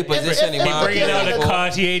 Any position he's bringing out the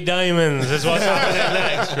Cartier diamonds. That's what's happening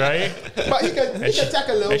next, right? But he can take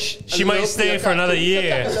a little. She might stay for another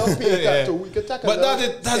year. But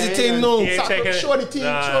that's the thing, no. Show the team,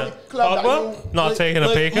 show the club. Not taking a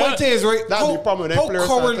pay cut. My thing is, right, that's the problem with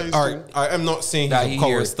players. Alright, I'm not saying that he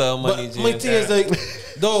hears still money. My thing is like,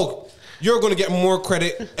 dog, you're going to get more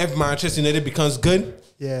credit if Manchester United becomes good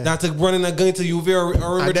Yeah. Not to run in a gun to UV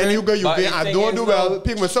or And then you go But UV the and thing don't is, do well.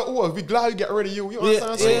 People say, oh, we glad you get rid of you. You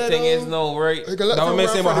understand? The thing is, no, right? You can let That you what man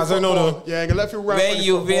run say for about the Hazard, no, football. though. Yeah, you can let you run When for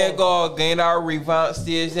you the then football. go gain our revamp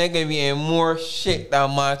stage, they're gonna be in more shit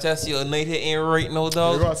than Manchester United in right now, You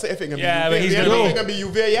dog. gonna say if it can be Yeah, UV. but he's We gonna ain't be- gonna be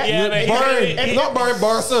UV yet. Yeah, but Bayern, not Bayern,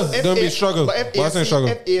 Barca. If Gonna be A- struggle. But if Barca AC, struggle.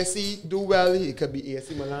 if AC do well, it could be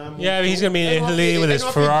AC Milan. Yeah, but he's gonna be in Italy with his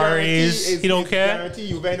Ferraris. He don't care.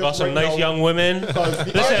 Got some nice young women.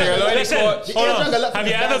 Listen, hold on. Have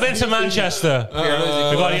you ever been to Manchester? We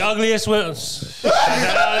got the ugliest women.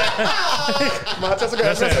 Manchester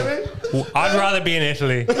got Listen, I'd rather be in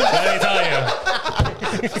Italy. Let me tell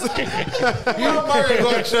you. You're Bayern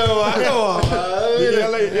going to show. Come on.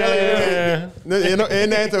 Yeah. You know,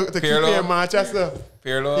 ain't that to keep Pirlo. in Manchester.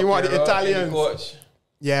 Pirlo, You want the Pirlo, Italians. coach.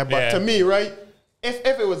 Yeah, but Yeah. to me, right? If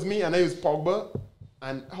it was me and I was Pogba,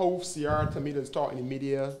 and how CR to me that's talking in the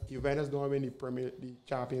media, Juventus don't win the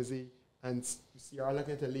Champions League, and CR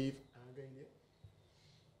looking to leave.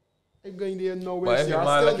 I'm going there nowhere. But if your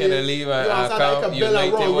man looking to leave and come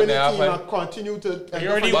United, what they happen? And continue to. He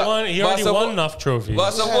already won. He already won enough trophies.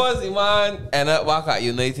 But suppose the man end up back at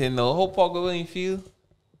United now, how Pogba will he feel?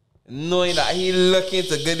 Knowing that he looking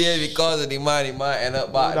to get there because of the man end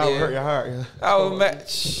up back That would hurt there. your heart, yeah. That would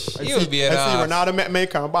match. He would be an I see ass. Ronaldo may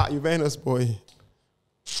come back, Juventus, boy.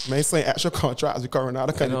 May sign extra contracts because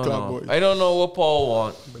Ronaldo come to club, boy. I don't know what Paul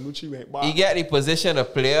want. Benucci went back. He get the position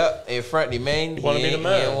of player in front of the man. You wanna be the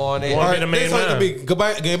man. He ain't want it. You wanna All be the right, main this one could man.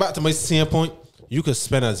 be going back to my same point. You could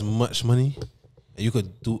spend as much money, and you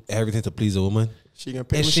could do everything to please a woman. She can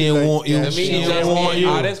pay And what she ain't like. want you. Yeah, To me, She he ain't just want you.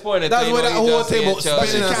 at this point, That's what that whole table spending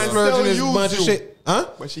She and can't splurging still this use bunch of you. shit. Huh?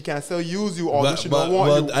 But she can still use you, although But- she don't but-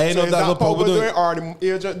 want but you. I ain't know is that's what Pogba doing. or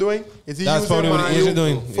the agent doing? Is he That's using probably what the Man agent U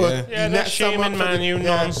doing. for Yeah. the Yeah, that's next summer shaming for Man the- U yeah,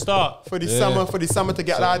 non-stop. for the Yeah. summer to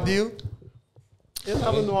get that deal? You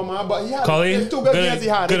never know, man. But he had Cully, there's two good good- games he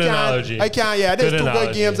had. good I can't- analogy. I can't. Yeah, there's Good two good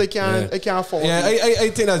analogy. games. I can't afford. Yeah, I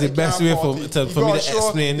think that's the best way for me to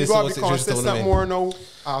explain this whole You situation. got to be consistent more now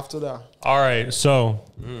after that. All right, so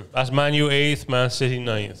that's Man U 8th, Man City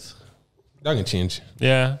 9th. That can change.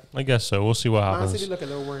 Yeah, I guess so. We'll see what Man happens. City look a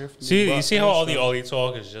little worrying for me. See, but you see how all the Ollie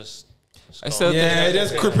talk is just. I still Yeah, think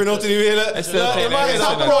just creeping out to the way. I still think Like, that It's is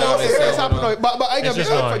happening. a- It's happening. But I It's can just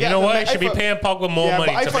not. You know what? You should be paying Pogba more Yeah,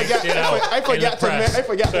 money but I to make forget- it out. I forget to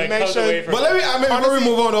mention- But let me, before we Honestly-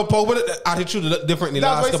 move on, though, Pogba, the attitude look different in the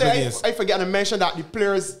That's last why couple of I games. say I forget to mention that the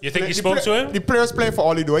players. You think he the spoke to him? The players playing for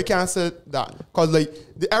Ollie, though. I can't say that because like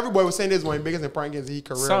everybody was saying this is one of the biggest important games of his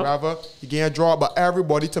career. Some- Rather, he can't draw, but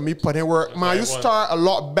everybody to me put in work. Man, you start a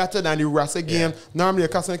lot better than the rest of the game. Normally, a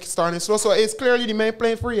customer starting slow, so it's clearly the man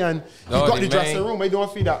playing free and he No, got the the dressing man room. I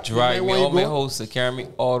don't feel that. Drive The me man, when on my you go, host to carry me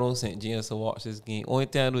all on St. James to watch this game. Only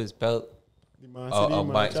thing I do is belt the Man a City,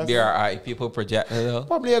 bunch Manchester. BRI people projector though.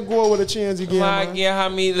 Probably a goal with a chance again. My Man. yeah, how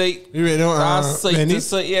me like You really don't, that's sight Benny? to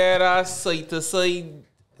sight, yeah, that's sight to sight.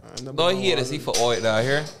 Go here to see for oil down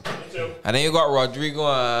here. And then you got Rodrigo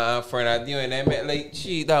and Fernandinho and them like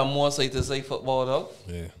she that more sight to sight football though.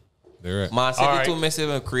 Yeah, they're right. Man City All right. too massive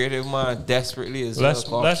and creative man desperately as Let's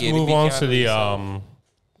well. move on to the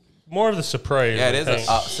more of the surprise. Yeah, I it is an think.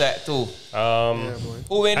 upset too.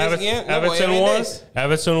 Who win this game? Everton won.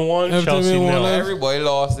 Everton won. Everton Chelsea won, nil. Everybody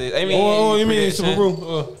lost it. I mean, Oh, you mean prediction. Super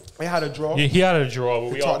Bowl? I had a draw. He had a draw,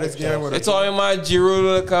 but we all Talk this game with It's all in my Giroud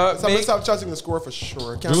look up. Some Big. stop Chelsea can score for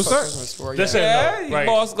sure. Can't Drew stop start? Chelsea can score. Listen, Yeah, no, your right.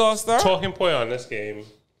 boss gonna start. Talking point on this game.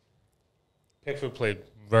 Pickford played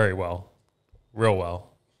very well, real well.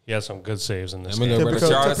 He had some good saves in this I'm game. gonna Typical,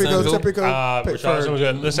 Richarlison typical, too. typical. Richarlison Pickford. was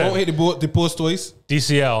good. Won't Listen, hit the post twice.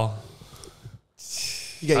 DCL.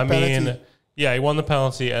 You get I a penalty. mean, yeah, he won the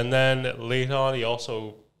penalty, and then late on, he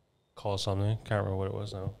also called something. Can't remember what it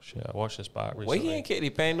was now. Shit, I watched this back Why recently. he ain't kick the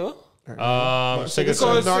pen though?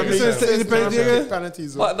 Sigurdsson. Normally, Sigurdsson take the penalty again?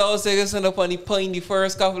 penalties. But those niggas end up on the point the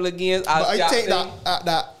first couple of games. But I think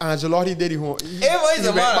that Ancelotti did it. It was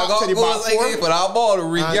a man that got goals like for that ball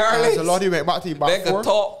regardless. Ancelotti went back to the Make back a four.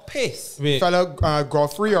 top piss. Wait, Fella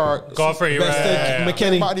Godfrey, Godfrey right?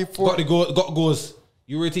 McKenny Back the four. got goals.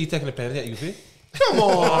 You were taking the penalty at UP? Come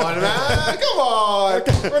on, man. Come on.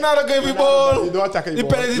 Ronaldo gave me ball. You don't attack it. The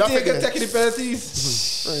penalty taking the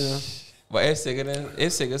penalties. But it's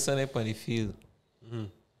Sigurdsson up on the field.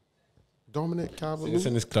 Dominic Calvert. It's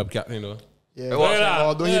in this club captain though. Yeah, Look Look at that.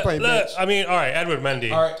 although he playing Look, bench. I mean, all right, Edward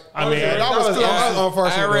Mendy. All right. I mean, that was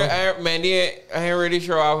unfortunate. I ain't really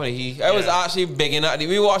sure how many I was actually bigging up.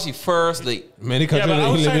 We watched the first league. Many yeah, countries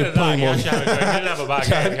but he live outside in of that, pain, he boy. actually had a good, he didn't have a bad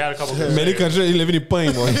game. He had a couple good Many saves. countries he live in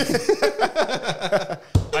pain, boy.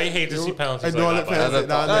 I hate to see penalties. I don't like penalties.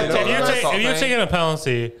 If you're taking a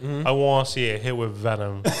penalty, I want to see it hit with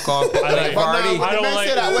venom. I like Vardy. I don't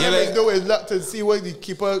like that. What they do is look to see what the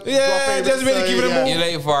keeper. Yeah, just really keep it moving. You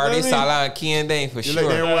like Vardy, Salah, and Keane Dane for You sure.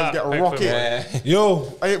 like everyone get rocket.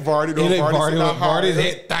 Yo, I hate Vardy though. you like Vardy's Vardy's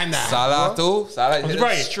hit thunder. Salah too. Salah hit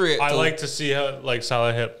Right. straight. I too. like to see how like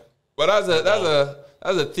Salah hit. But that's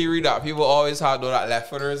a theory that people always have though, that left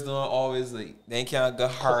footers don't always like they can't go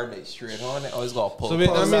hard like straight on. They always got to pull. So that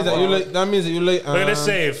means that you like. That means that you like. Look at this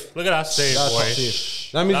save. Look at that save, That's boy.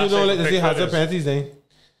 safe. That means you don't like to see Hazard penalties, then.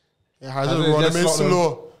 Hazard run him in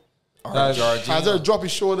slow. Hazard drop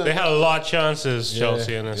his shoulder. They had a lot of chances,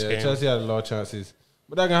 Chelsea, in this game. Chelsea had a lot of chances.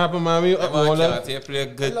 But that can happen, man. We up all up. They play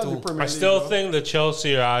good too. I still think that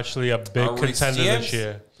Chelsea are actually a big contender this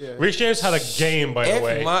year. Yeah. Reece James had a game, by the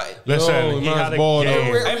way. Yo, Listen, he had a ball,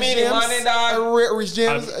 game. I mean, Reece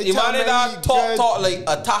James. talk like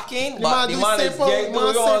attacking, but the man is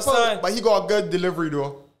getting but he got a good delivery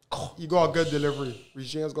though. He got a good delivery. Reece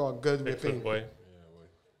James got a good whipping. Boy.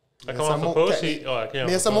 I come off the post. I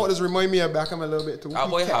can't. Some of this remind me of Beckham a little bit too. That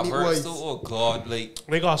boy Havertz too. Oh God, like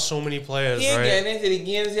They got so many players, he ain't right? getting into the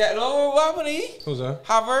games yet. No, what happened to he? Who's that?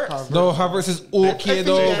 Havertz. No, Havertz is okay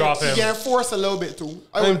though. Drop He him. getting forced a little bit too.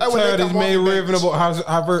 I'm tired of this man raving about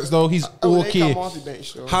Havertz though. He's okay.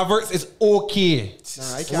 Havertz is okay.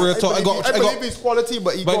 Real talk. I believe his quality,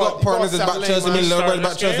 but he got partners that's back Chelsea. Me love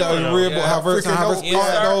back Chelsea. That was real about Havertz. And Havertz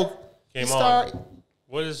dog. Came on.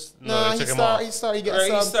 What is no? They took him off. He gets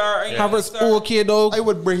Havertz okay though. I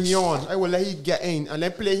would bring him on. I would let him get in and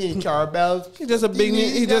then play him in Carabel. He's just a big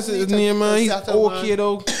name. He just his name, man. He's okay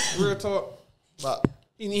though. Real talk. But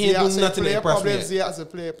he ain't doing nothing to impress me. Probably if as a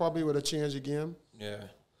player probably would have changed the game. Yeah,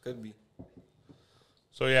 could be.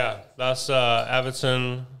 So yeah, that's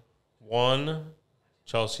Everton 1,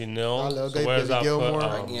 Chelsea 0. So where's that put?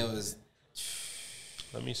 That game was.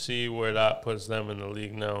 Let me see where that puts them in the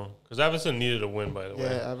league now. Because Everton needed a win, by the way.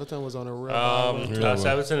 Yeah, Everton was on a real that's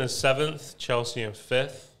Everton is 7th, Chelsea in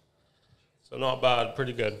 5th. So not bad,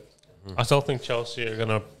 pretty good. I still think Chelsea are going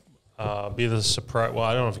to be the surprise. Well,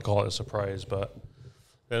 I don't know if you call it a surprise, but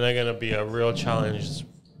then they're going to be a real challenge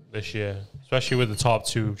this year, especially with the top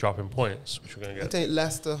 2 dropping points, which we're going to get. I think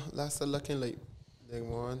Leicester looking like they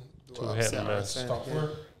won. 2 hit and miss.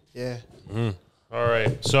 Yeah. All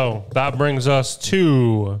right, so that brings us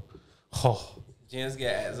to James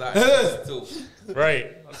get anxiety too.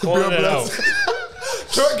 right, calling it out.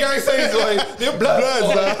 Short guy says like they're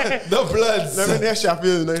bloods, man. The bloods. Let me hear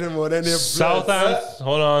Sheffield United more than they're Southampton.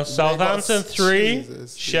 Hold on, Southampton 3,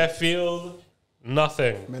 Jesus. Sheffield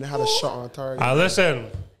nothing. Man, they had a shot on target. Listen.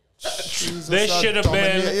 Jesus, This should have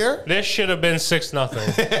been 6-0.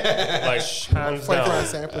 Like hands down.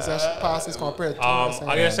 45% possession passes compared to I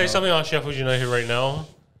gotta say something on Sheffield United right now.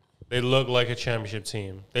 They look like a championship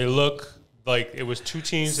team. They look like it was 2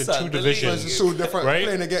 teams in 2 divisions. It's so different right?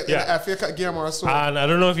 playing against in the FA Cup game or so. And I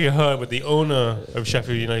don't know if you heard, but the owner of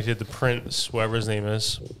Sheffield United, the Prince, whatever his name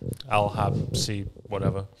is, Al-Habsi,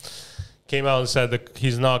 whatever, came out and said that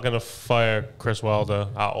he's not going to fire Chris Wilder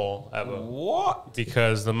at all, ever. What?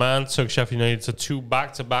 Because the man took Sheffield United to 2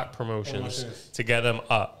 back-to-back promotions to get them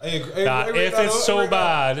up. If it's so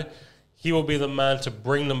bad, he will be the man to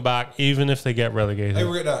bring them back, even if they get relegated. I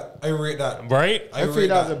rate that. Right? I feel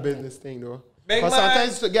that's a business thing, though. But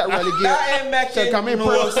sometimes to get relegated, to come in,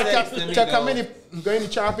 go in the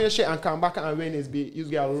championship and come back and win you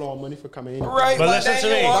get a lot of money for coming in. Right, but listen then to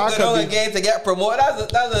me. You want to go again to get promoted. That's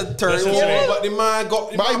a turn. But the man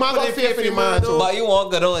got faith in the man too. But you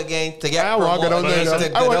want to go again to get promoted.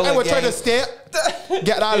 I would try to stay,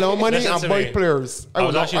 get that little money and buy players. I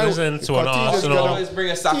was actually listening to an Arsenal. Always bring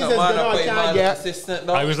a sack of man up, play man assistant.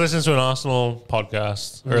 I was listening to an Arsenal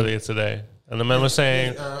podcast earlier today. And the man was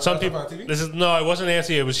saying, some people, it wasn't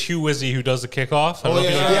Nancy, it was Hugh Wizzy who does the kickoff.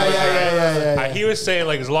 Yeah. He was saying,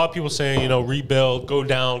 like, there's a lot of people saying, rebuild, go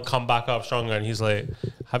down, come back up stronger. And he's like,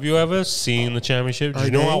 have you ever seen the championship? Do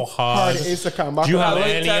you know how hard it is to come back? Do you have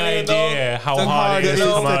any idea how hard it is to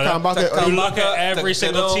come back? You look at every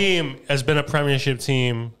single team has been a premiership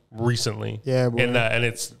team recently. Yeah, boy. In that, and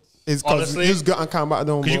it's honestly, you got to come back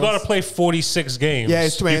because you got to play 46 games. Yeah,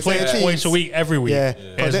 it's 20. You play twice a week, every week. Yeah,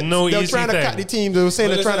 it's no easy thing. They're trying to cut the teams. They were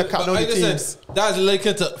saying they're trying to cut down the teams. That's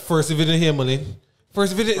likened to first division here, Malin.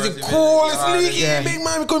 First division is the coolest league. Yeah, big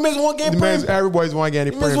man, because miss one game. Everybody's one game.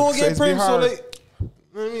 Miss one game.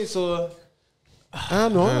 So like, I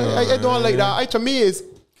don't know. I don't like that. To me, is.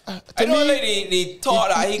 I don't like the thought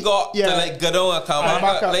that he got to like go down and come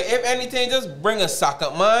back. Like if anything, just bring a sack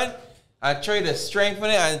up, man. I try to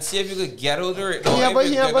strengthen it and see if you could get over it. Yeah, but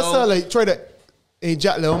he never said like try to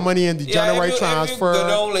inject little money in the January transfer. If you go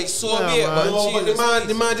down, like, so be it. But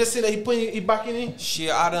the man just said that he backing in. Shea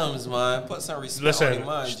Adams, man. Put some respect Listen, on the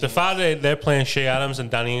man. the fact that they're playing Shea Adams and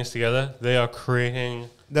Danny Ings together, they are creating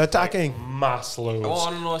The attacking. mass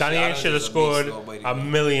loads. Danny Shea Ings should have Adams is a scored beast, though, a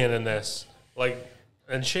million in this. Like,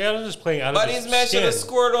 and Shea Adams is playing out of But his these men should have skin.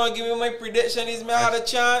 scored on. Give me my prediction. These men had a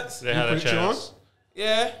chance. They had a chance.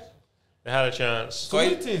 Yeah. They had a chance. So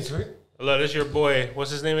it is, right? Look, this is your boy.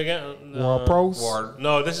 What's his name again? Ward Prowse. Ward.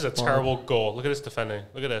 No, this is a terrible goal. Look at this defending.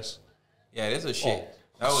 Look at this. Yeah, this was shit.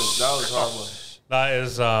 That was horrible. That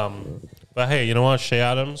is, but hey, you know what? Shea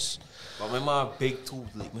Adams. But my man big too.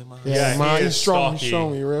 Like, my man. Yeah, man, he he's is strong. stocky. He's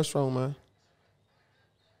strong. He's real strong, man.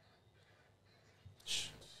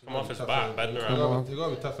 Come off his back, bending You around.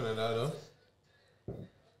 gotta be tougher than that, though.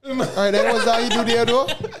 All right, then what's that you do there, though?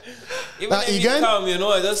 Even That if Egan? he come, you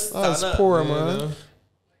know, I just That's stand up. poor, man.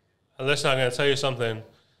 And listen, I'm going to tell you something.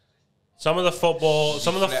 Some of the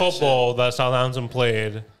football that Southampton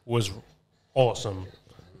played was awesome.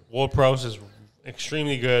 Ward Prowse is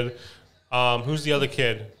extremely good. Who's the other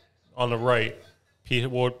kid on the right? Peters.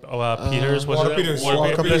 Walker Peters.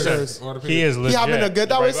 Walker Peters. He is legit. He having a good.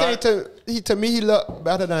 That was saying Right to me, he looked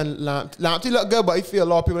better than Lamptey. Lamptey looked good, but he feel a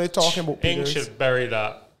lot of people they talking about back. Ings Peters. should bury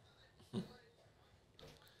that.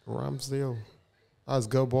 Ramsdale. That's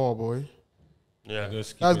good ball, boy. Yeah.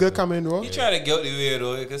 That's good coming in, though. He tried to guilt the way,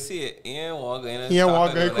 though. You can see it. He ain't walking. He ain't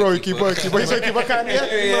walking. Keeper. He said keeper can't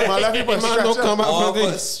hear. My left people Man, don't come stretch. out from All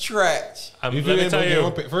but this. stretch. Let You me feel tell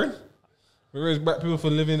you. Pickford? Where is black people for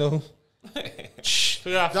living, though? Look at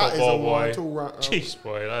that That is football, a boy. 1-2 run. Jeez,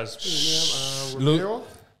 boy. That's... Romero.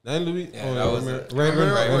 Then Louis. Yeah, that was it.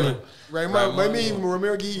 Raymond.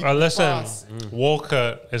 Romero. Listen,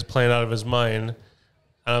 Walcott is playing out of his mind.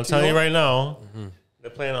 And I'm telling you right now,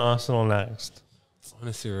 they're playing Arsenal next.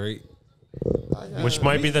 Honestly, right? Which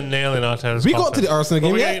might be the nail in Arteta's We got coffin. to the Arsenal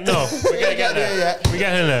game We yet? gotta get there. We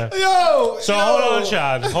get in there. Yo. So hold on,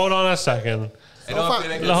 Chad. Hold on a second. I don't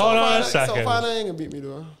feel like Hold on a So second. far, they ain't gonna beat me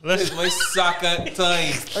though. it's my second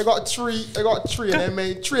time. I got three, and they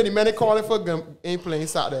made three. And the men they calling for game ain't playing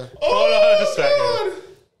Saturday. Hold on a second.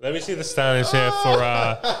 Let me see the standings here for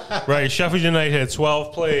right. Sheffield United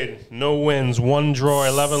 12 played, no wins, 1 draw,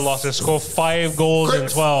 11 losses, scored 5 goals in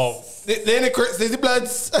 12. They in the Crips, they the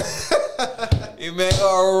Bloods. You make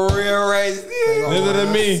a real race. Listen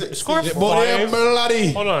to me. Scored Yeah, boy, they 5.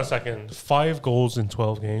 bloody. Hold on a second. 5 goals in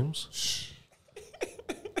 12 games.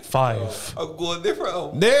 5. I'm going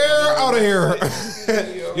different. They're out of here.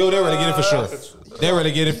 Yo, they're ready to get it for sure. They're ready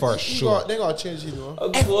to get it for sure. They gotta change you know.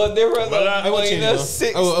 I'm going different. Well, I'm I would going change, to though.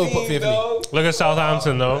 16, I would put 50. dog. Look at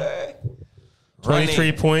Southampton though.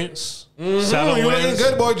 23 points, 7 You looking wins.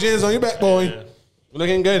 good, boy. Jins on your back, boy. Yeah. You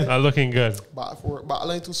looking good. Looking good.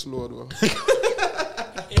 Battle ain't too slow though.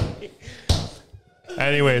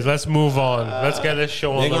 Anyways, let's move on. Let's get this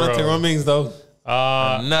show on They're the gonna take road. Mings though.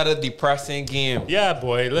 Another depressing game. Yeah,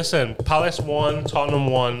 boy. Listen, Palace won, Tottenham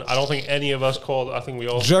won. I don't think any of us called. I think we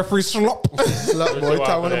all. Jeffrey Slop. Slap boy, what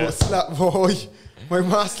talking happened about slap boy. My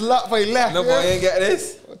man slap for he left. No, boy, ain't get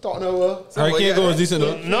this. Talking about Hurricane goal was decent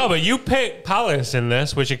though. No, but you picked Palace in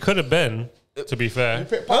this, which it could have been. To be fair,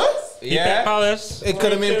 pick Palace. you picked Palace. It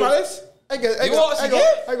could have been Palace. I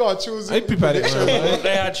gotta choose. I peep at it, man.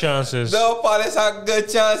 They had chances. No, Palace had good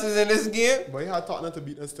chances in this game. But he had Tottenham to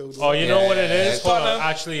beat us still. Oh, you know what it Yeah, is? Hold on. Tottenham.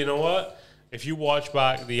 Actually, you know what? If you watch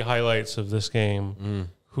back the highlights of this game,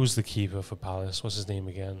 who's the keeper for Palace? What's his name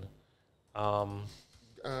again?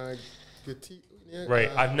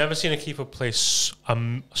 Right. I've never seen a keeper play so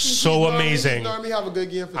amazing He have a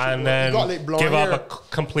good game for and He then got, like, blonde give hair. up a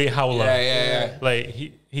complete howler. Yeah. Like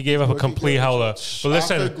he gave up a complete howler. But After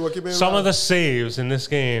listen, goalkeeping some run. of the saves in this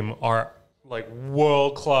game are like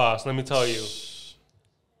world class. Let me tell you.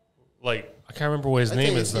 Like I can't remember what his I name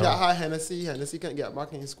think you is see now. that high Hennessy. Hennessy can't get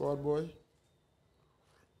back in his squad, boy.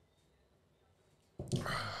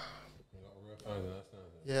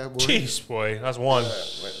 Yeah, boy. Jeez, boy, that's one.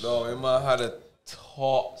 No, my man had a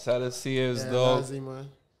top set of saves, Yeah, dog. Nazi, man.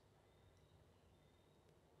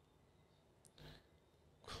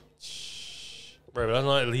 Right, but that's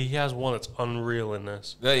not, he has one that's unreal in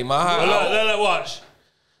this. Yeah, he might have. Look, watch.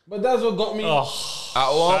 But that's what got me. Oh, At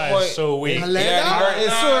one that point, is so weak.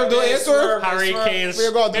 It's swerved, though. It's swerved. Harry Kane's.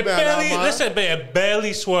 We gotta do It better, barely, man. listen, but it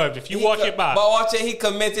barely swerved. If you watch it back, But watch it, he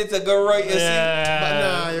committed to go right. You see? But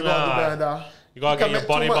nah, you gotta do better. You gotta get your Commit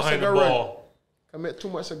body too much behind to the go right. ball. Commit too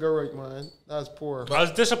much to go right, man. That's poor. I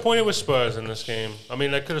was disappointed with Spurs in this game. I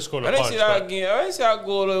mean, they could have scored a I didn't bunch. see that But again. I didn't see that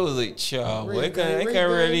goal. It was like, child. Boy, it can't Ring,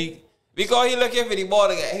 really. Because he looking for the ball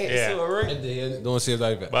to get hit. Yeah. So, right? Don't save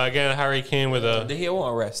that event. but again, Harry Kane with a. He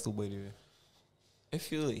won't rest too, by the way. I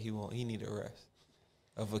feel like he need a rest.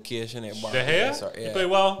 a vacation at Barcelona. The hair? Yeah. He played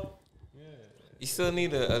well. You still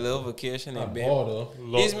need a little vacation at Ben.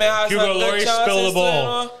 These man Hugo Lloris spilled the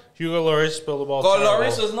ball. Hugo Lloris spilled the ball.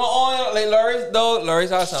 Lloris was not on like Lloris though. Lloris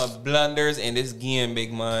had some blunders in this game,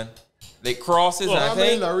 big man. Like crosses, and I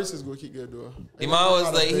think Lloris is going to keep good though. The man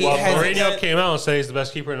was like he had. Mourinho came out and said he's the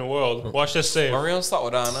best keeper in the world. Watch this save. Mourinho start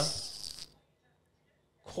with Anna.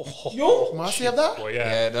 Yo, my save that? Well,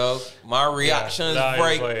 yeah, dog. My reaction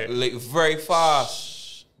is very fast.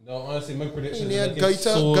 No, honestly, my prediction is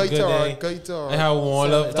Gaita. I have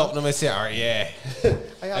one up top them and say, all right, yeah.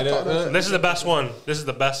 This is the best one. This is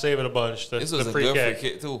the best save of the bunch. This was a good free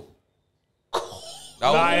kick too.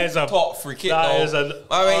 That is a top free kick. That is an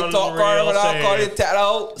top corner without calling it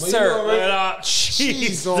out, sir.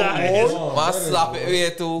 Jeez, that is my slap it here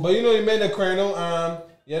too. But you know the man that crying out.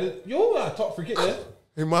 Top free kick there.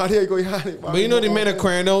 But you know the man that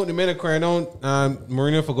crying out.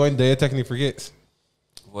 Mourinho for going there taking the free kicks.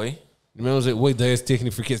 Why? The man was like, wait, there's taking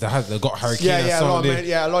the free kicks that got Hurricane. A lot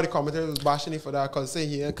of the commentators was bashing it for that because saying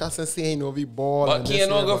he can't say no ball. But can't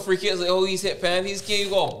no go free kicks like he's hit penalties. Can't you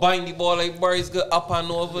go bind the ball like Barry's good up and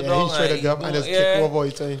over. Yeah, he's trying to go and just kick over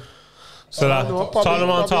each time. So Tottenham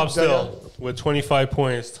on top still with 25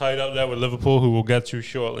 points, tied up there with Liverpool, who we'll get to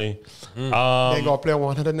shortly. They got to play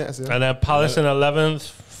one of the next. And then Palace in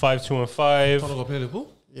 11th, 5-2-5. Tottenham go play Liverpool?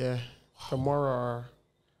 Yeah, tomorrow.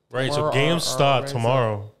 Right, so games start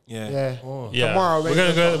tomorrow. Yeah. Tomorrow we're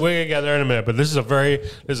gonna get there in a minute, but this is a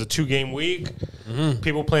 2-game week.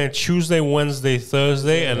 People playing Tuesday, Wednesday,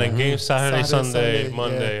 Thursday, and then games Saturday, Sunday,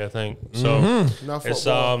 Monday. I think so. It's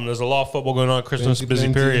there's a lot of football going on. Christmas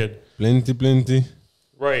busy period. Plenty.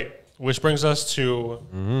 Right, which brings us to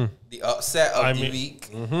the upset of the week.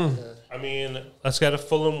 I mean, let's get a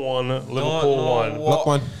Fulham 1, Liverpool 1. Block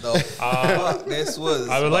 1. This was.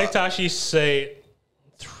 I would like to actually say.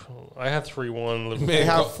 I had 3-1. They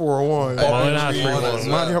have 4-1. Mine had 3-1.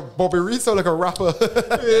 Man, Bobby Reed sound like a rapper.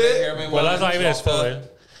 Well, that's not even his fault.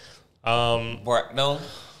 No.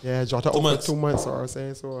 Yeah, Jota over 2 months, or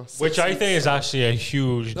saying so. Which I think is actually a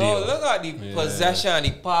huge deal. No, look at the possession and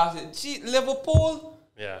the pass. Liverpool.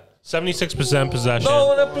 Yeah. 76% possession. Don't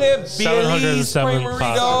want to play Bailey's 707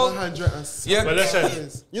 passes. Yeah. But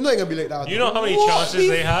listen, you know you're gonna be like that. You know how many chances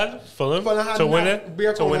they had, Fulham, to win it,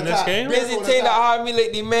 to win this game? Busy thing that had me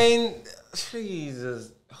like the main.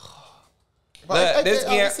 Jesus. This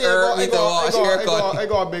game hurt me to watch. I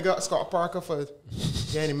got a big up Scott Parker for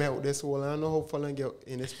getting him out with this whole. I don't know how Fulham get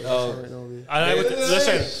in this position right now.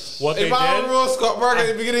 Listen, what they did. If I don't Scott Parker at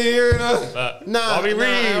the beginning of the year, Bobby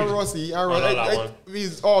Reed. We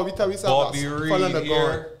Bobby Reed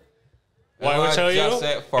here. Well, I would tell you,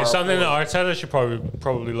 it's something that Arteta should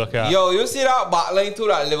probably look at. Yo, you see that back line too?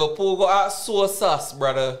 That Liverpool got so sus,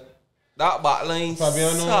 brother. That back line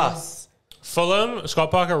sus. Fulham, Scott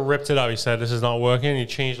Parker ripped it out. He said, this is not working. He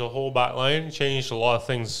changed the whole back line. He changed a lot of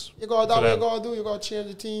things. You got what you got to do. You got to change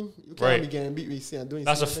the team. You can't be getting beat with doing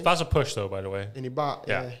That's a push, though, by the way. In the back,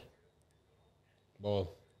 yeah.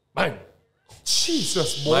 Ball. Bang.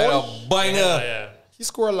 Jesus, boy. Banger. Yeah. He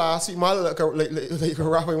scored last week. My like a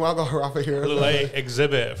rapper. My got a rapper here. Like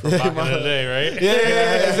exhibit from back in the day, right?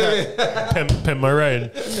 Yeah. Pimp my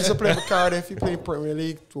ride. He used to play for Cardiff. He played Premier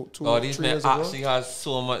League 2 these 3 men years ago. actually has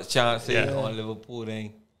so much chance on Liverpool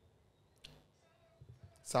then.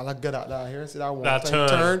 Salah good at that here. See that one That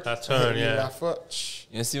turn, yeah. That foot.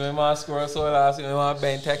 You see when my score so last week when my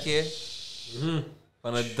Benteke here?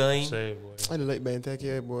 On a dime. Save, boy. I didn't like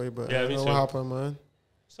Benteke, boy, but Yeah, I don't me know too. what happened, man.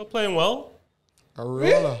 Still playing well.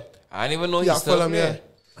 Areola. I didn't even know Yeah, he still Fulham, there.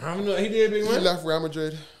 I don't know. He did big He man. left Real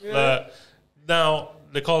Madrid. Now,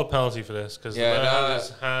 they call a penalty for this because Yeah, the man that- had his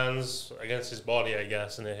hands against his body, I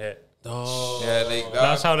guess, and it hit. Oh. Yeah,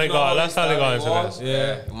 That's how they got into this.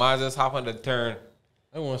 Yeah. Might just happened to turn.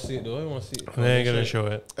 I want to see it, though. I want to see it. They ain't going to show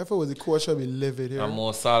it. If it was the coach, I'd be livid here. I'm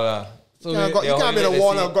more Salah. So You can't be the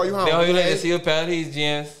wall and got you They hand. you like to see the penalties,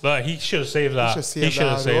 James. But he should have saved that. He He should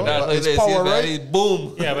have saved though. that. That's It's power, right?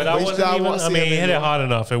 Boom. Yeah, but that But wasn't that even. was I mean, he hit it hard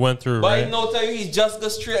enough. It went through, But right? you know, tell you he's just go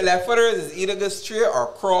straight. Left footers is either go straight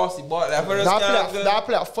or cross. He bought left footers. That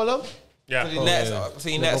play at Fulham. Yeah.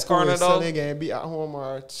 See next corner Liverpool though. is still getting beat at home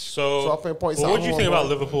or So, dropping points what at do you home, think about bro.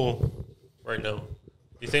 Liverpool right now?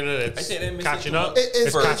 You think that I think they're it's missing catching too up? much.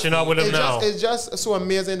 It's catching up with them now. It's just so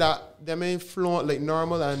amazing that them ain't fluent like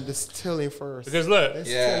normal and they're still in first. Because look, They're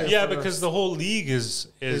still in yeah, first. because the whole league is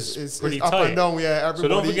pretty it's up tight. and down, yeah. Everybody, So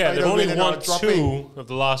don't forget, they've either only winning or won dropping. 2 of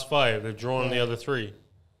the last 5. They've drawn the other 3.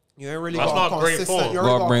 You ain't really That's got not great consistent- form. you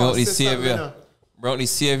ain't got Bring out the consistent savior. winner. Bring out the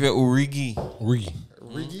savior Urigi.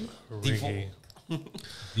 Rigi? Ricky.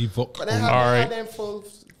 Default. But they All had right. them full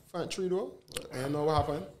front three though. I don't know what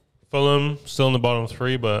happened. Fulham still in the bottom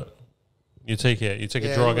 3, but you take it. You take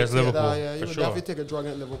a draw against Liverpool. You would definitely take a draw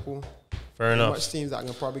against Liverpool. Fair enough. Much teams that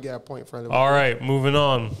can probably get a point for Liverpool. All right, moving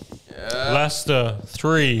on. Yeah. Leicester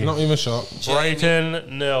 3. Not even sharp.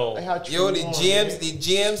 Brighton 0. Yo, the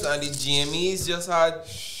GMs and the GMEs just had.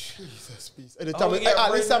 Jesus, please. At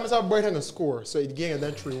least time it's how Brighton can score, so it gained and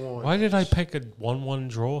then 3-1. Why did I pick a 1-1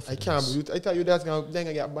 draw? For I can't believe. I thought you that's gonna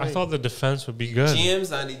get behind. I thought the defense would be good.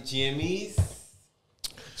 GMs and the GMEs.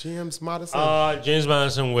 James Maddison. James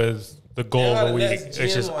Maddison with the goal of the week. It's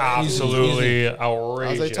just absolutely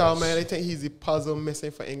outrageous. As I tell man, I think he's the puzzle missing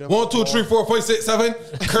for England. 1, 2, 3, 4, 5, 6, 7.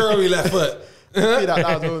 Curly left foot. Curly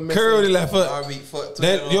left foot.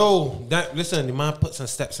 Listen, the man put some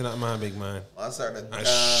steps in that man, big man.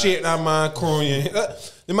 Shit that man crony.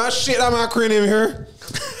 The man shit that man crony in here.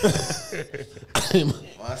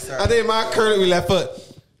 I think my curly left foot.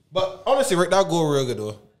 But honestly, Rick, that go real good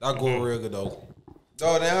though.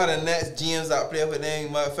 So then how the next GMs that play for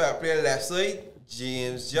them, matter of fact, play left side.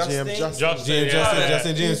 Justin. He's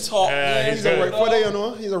a right footer, you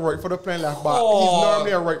know. He's a right footer playing left back. He's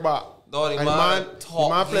normally a right back. No, the man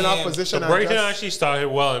playing that position. Brighton actually started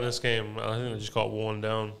well in this game. I think they just got worn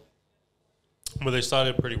down, but they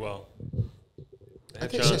started pretty well.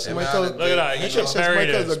 Look at that. Michael's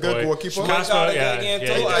a good goalkeeper. I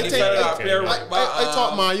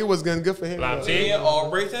thought Mayu was going good for him. Brighton's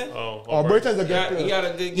a good player. He got a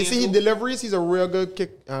good game. You see, he deliveries. He's a real good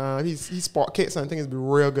kick. He spot kicks. I think it's be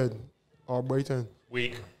real good. Brighton.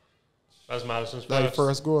 Weak. That's Madison's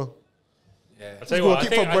first goal. Yeah. I think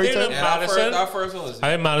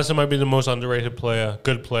Maddison might be the most underrated player,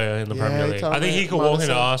 good player in the Premier League. I think he could walk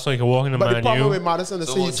into Arsenal, he could walk into Man U. But the problem with Maddison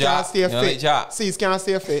is he can't stay fit. He can't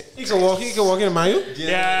stay fit. He can walk into Man U?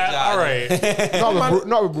 Yeah, all right.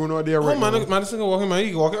 Not with Bruno there right now. Madison can walk in Man U,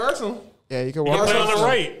 he can walk in Arsenal. Yeah, he can walk. He can play on the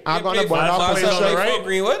right. I'm going to play on the right.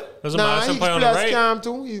 Greenwood? Doesn't Madison play on the right? Cam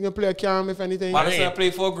too. He's going to play a Cam if anything. Madison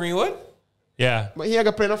play for Greenwood? Yeah. But he ain't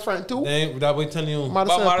gonna play in the front too. That way telling you.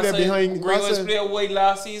 Madison play behind. Greenwood's play away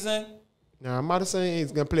last season. Nah, Madison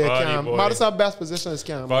is gonna play a Cam. Madison's best position is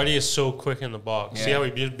Cam. Vardy is so quick in the box. Yeah. See how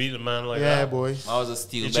he just beat the man like that? Yeah, boy. I was a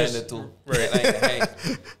steel bender too. Right.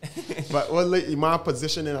 But in my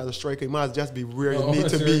positioning as a striker, you might just be where you need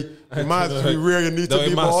to be. You might be where you need to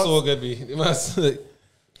be. It might so good be. It must. Here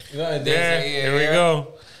we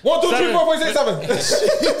go. 1, 2, 3, 4, 5, 6,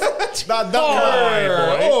 7.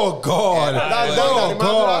 Oh God! That's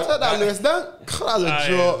a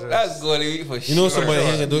joke. That's goalie for sure. You know somebody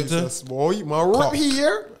ain't gonna do it too. Boy, my rip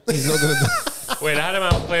here. He's not gonna do. Wait, I had him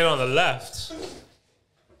out playing on the left.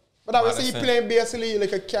 But I would say he playing basically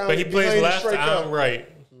like a Cam. But he plays left and right.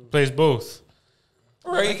 Plays both.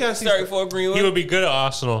 Right, he can't start for Greenwood. He would be good at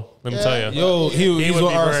Arsenal. Let me tell you. Yo, he would be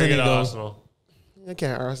very good at Arsenal. I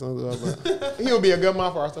can't Arsenal, but he would be a good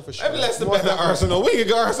man for Arsenal for sure. Maybe Leicester better than Arsenal. We can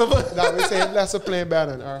go Arsenal. That we say Leicester playing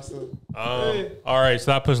better than Arsenal. All right,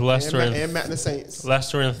 so that puts Leicester and Matt the Saints.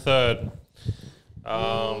 Leicester in third.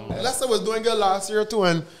 Leicester was doing good last year too,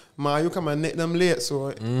 and you come and nick them late, so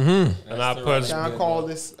and that puts. Can't call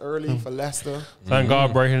this early for Leicester. Thank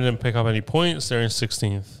God Brighton didn't pick up any points. They're in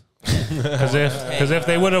 16th. Because if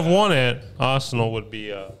they would have won it, Arsenal would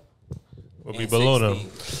be below them.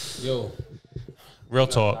 Yo. Real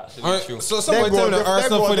talk. So somebody tell me that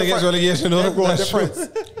Arsenal fight against relegation.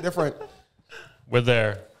 Different. We're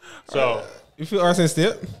there. So you feel Arsenal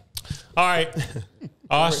still? All right.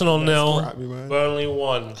 Arsenal 0, Burnley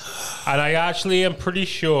 1. And I actually am pretty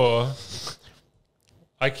sure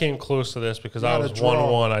I came close to this because I was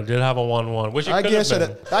 1-1. I did have a 1-1, which it could have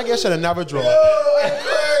been. I guess should have never drawn.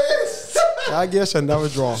 I guess should never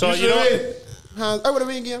draw. So you know, I would have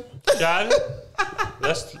been game. John,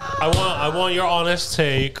 I want your honest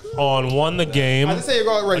take on the game. I just say you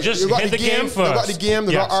got right. Just you got hit the game first. You got the game.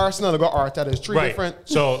 You got Arsenal. You got Arteta. There's three different.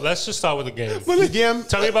 So let's just start with the game. The game.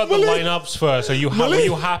 Tell me about the lineups first. Were you happy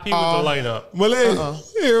with the lineup?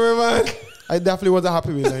 Here, man. I definitely wasn't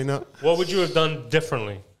happy with the lineup. What would you have done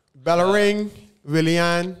differently? Bellerin,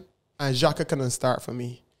 Willian, and XHAKA couldn't start for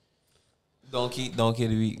me. Donkey the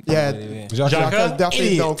week. Yeah, XHAKA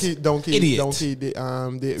definitely donkey the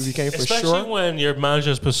weekend for Especially sure. Especially when your manager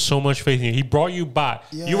has put so much faith in you. He brought you back.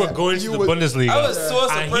 Yeah, you were going to the Bundesliga. I was so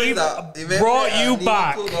surprised that he brought you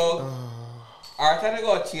back. Arteta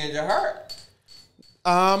got to change your heart.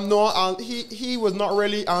 No, he was not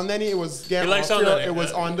really. And then it was getting off here. It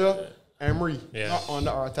was under. Emery, not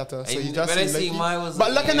under Arteta. So you just was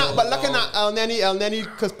but looking at El Neni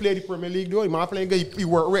because play the Premier League though. He might play good. He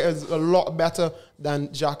work rate is a lot better than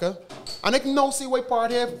XHAKA. And I can now see why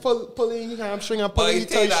Party pulling his hamstring and pulling his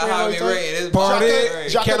tie string. Party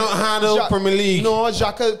cannot handle Premier League. No,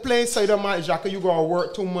 XHAKA playing side of my XHAKA. You gotta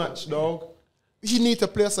work too much, dog. He need to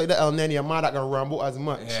play side of El Neni, a man that can ramble as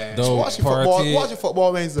much. Yeah. So watch your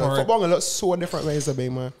football Wednesday. Football gonna look so different Wednesday, baby,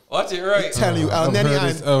 man. Watch it right. I'm telling you, El Neni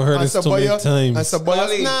and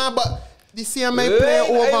Saboya. Nah, but the CMA playing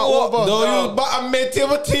over and over. No, you but a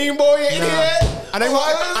mid-table team, boy. You idiot. And they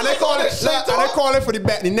call it for the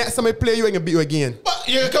bet. The next time I play you, I can beat you again. But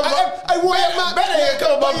you come up. I want my bet. You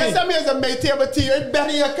come up. You tell me as a mid-table team, I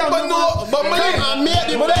bet you come. But no, but I made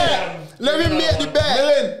the bet. Let me make the bet.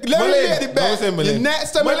 Let me make the bet. The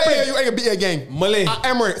next time I play you, I can beat you again. At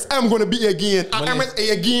Emirates, I'm going to beat you again. At Emirates,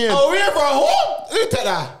 again. Oh, we're from home? You tell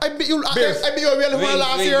that. I beat you really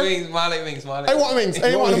last year. Wings. I want wings.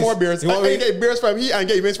 I want no more beers. I get beers from he and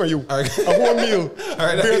get wings from you. A whole meal.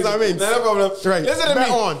 Beers and wings. No problem. Right. Listen to me.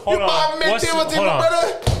 Hold on. Mid-table team,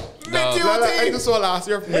 brother. Mid-table I team. just saw last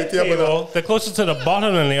year from mid-table. They're closer to the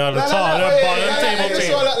bottom than they are the top. They're bottom table I just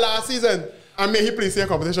team. saw that last season. I mean, he plays here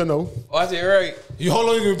competition now. Watch it right. How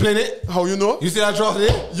long you been playing it? How you know? You see that draw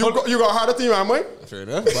today? You got a harder team, am I? Fair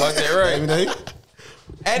enough. Watch it right.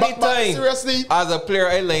 Anytime, seriously, as a player,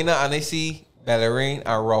 I line up and I see Bellerin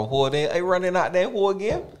and Rob Holding, I running out that whole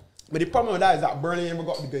game. But the problem with that is that Burnley never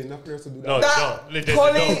got the good enough players to do that. No, they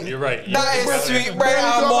don't. You're right. That is sweet bread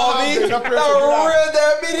and Bobby. That real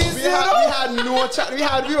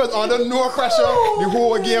damn We was under no pressure the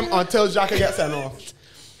whole game until XHAKA gets sent off.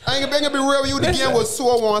 I ain't gonna be real with you. The game was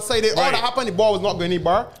so one-sided. All that happened, the ball was not going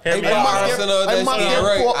anywhere. Before you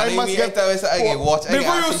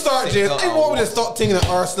start, James, I want me to start thinking of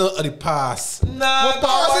Arsenal of the past. Nah,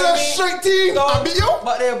 Arsenal straight team. I beat you.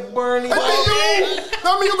 But they're burning. I beat you.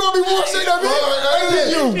 That mean you gonna be more shit than me.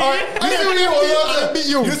 I beat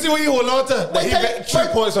you. You see what you hold on to? He bet 3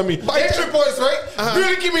 points on me. 3 points, right?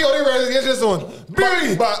 Really give me all the rest against this one.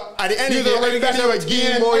 Really? But at the end of the day, I bet you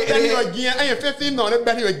again. I ain't 15 no, I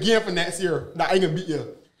bet you again for next year. That I ain't gonna beat you.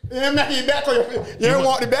 You don't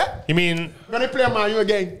want the bet? You mean when they play Man U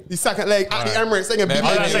again, the second leg at the Emirates, they can beat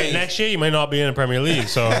you. Next year you might not be in the Premier League,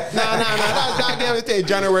 so nah. That game will take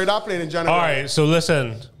January. That playing in January. All right, so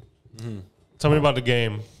listen. Tell me about the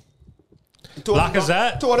game.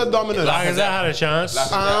 Lacazette? Total dominance. Lacazette had a chance.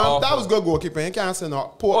 That was good goalkeeping. You can't say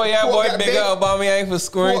no. Boy, bigger Aubameyang for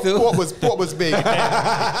scoring too. Port was big. I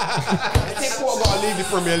think Port got to leave the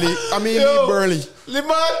Premier League. I mean, leave Burnley.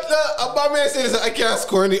 Aubameyang said this, I can't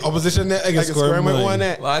score in the opposition net. I can score in one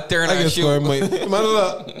net. I can score in my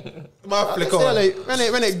my flick on.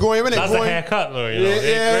 When it going. That's a haircut, though. You know?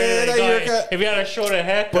 If you had a shorter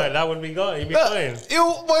haircut, that wouldn't be good. You'd be playing.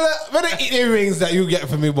 When I eat the rings that you get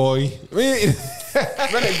from me, boy. When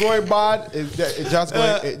it going bad,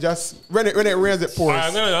 when it rains, it pours.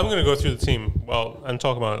 I'm gonna go through the team. And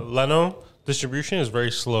talk about it. Leno. Distribution is very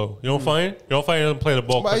slow. You don't find? You don't find he doesn't play the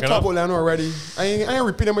ball quick enough? I talk about Leno already. I ain't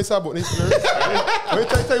repeating myself about this. I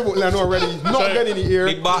tell you about Leno already. Not good in the ear.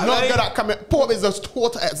 Not good at coming. Port is a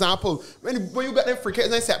total example. When you got them free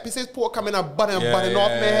kicks and set pieces, Port coming up button off my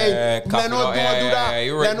head. Leno don't do that.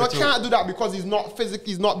 Leno can't do that because he's not physical.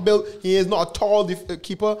 He's not built. He is not a tall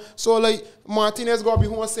keeper. So like Martinez gotta be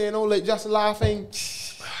home saying, just laughing.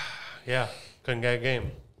 Yeah, couldn't get a game.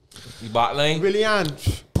 You bot lane. Willian.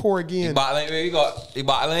 Poor again. You got the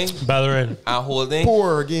bot lane. Bellerin. And Holding.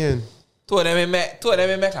 Poor again. Two of them in make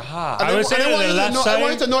a hard. I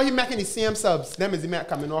want you to know he making the same subs. Them is the man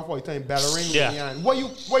coming off all the time. Bellerin. Yeah. What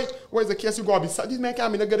is the case you got to be sub? These men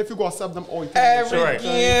can't be good if you got to sub them all the time. Every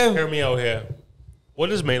game. Hear me out here. What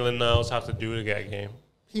does Maitland-Niles have to do to get a game?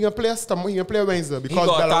 He can play Wednesday because he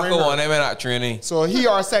got Bellerin. tackle on them in that training. So he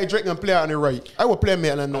or Cedric can play on the right. I will play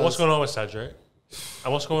Maitland-Niles. What's going on with Cedric?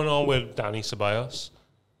 And what's going on with Danny Ceballos?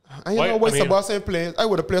 I know what Ceballos ain't playing. I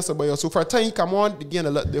would have played Ceballos. So for a time he come on, the game a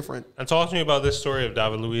lot different. And talk to me about this story of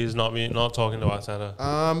David Luiz not talking to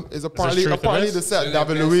Arteta. Is apparently the set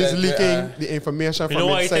David Luiz leaking the information from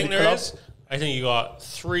inside the club. I think you got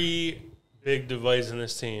 3 big divides in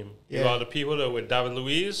this team. You got the people that are with David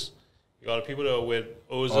Luiz. You got the people that are with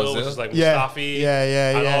Ozil, which is like Mustafi,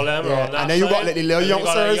 and all them. And then you got like the little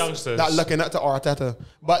youngsters that looking up to Arteta.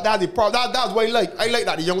 But that's the problem. That's what I like. I like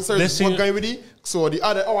that the youngsters one going with it. So the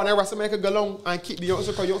other, and then Rasameka go along and keep the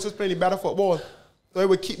youngsters because youngsters playing the better football. So I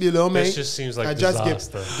would keep the little man. This just seems like and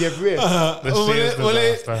disaster. Just give way. This seems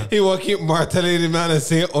disaster. He will keep Martelli the man and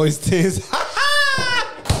saying oysters.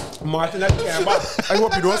 Martin, I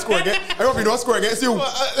hope you don't score against. I hope you don't score against you. I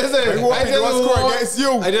hope you don't score against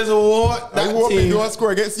you. I just want that I hope team. you don't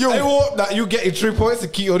score against you. I hope that you get 3 points to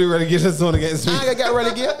keep on the relegation zone against me. I ain't get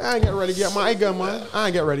relegated. I ain't get relegated, man. I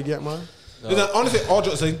ain't get relegated, man. Honestly, all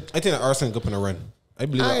jokes aside, I think that Arsenal go up in a run. I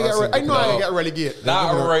believe that Arsenal. I know I ain't get relegated.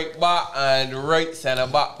 That right back and right centre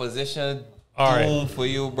back position. All right. Boom for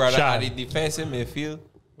you, brother. Shot. At the defensive midfield.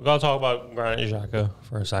 We're gonna talk about Granit Xhaka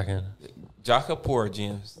for a second. Xhaka poor,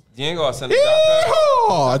 James. You ain't gonna send Xhaka.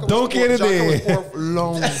 Oh, don't get it there.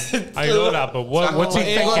 I know that, but what's he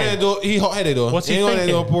thinking? He hot-headed though. What's he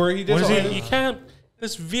thinking? What is he? You can't.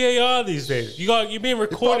 It's VAR these days. You're being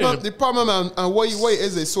recorded. The problem, and what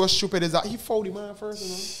is it so stupid is that he fouled the man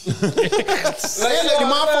first, you know? The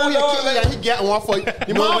man fouled him, he get one for you.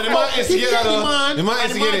 The man instigated the man. The man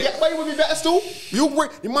instigated. Why would be better too?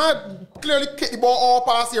 The man clearly kick the ball all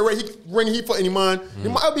past here, right? He bring he foot in the man. The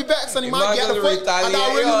man will be vexed and the man get the foot. And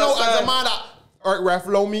I really know as a man that, all right, ref,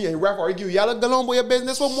 low me, and ref, or give you yellow, go on with your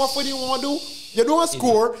business. What more foot do you want to do? You don't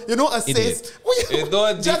score, you don't assist. You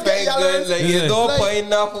don't defend good, like you don't put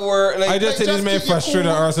enough work. Like, I just think this man frustrated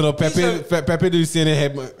Arsenal. Pepe do see in the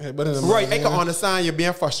head. Right, I can understand you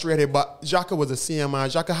being frustrated, but Xhaka was a CM man.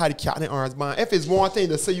 Xhaka had the captain arms, man. If it's one thing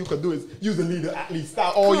to say you could do is use a leader at least.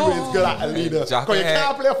 That's all you is good at a leader. Because you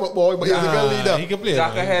can't play football, but he's a good leader. He can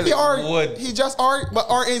play. He just art, but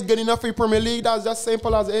art is good enough for the Premier League. That's just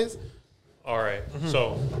simple as it is. All right.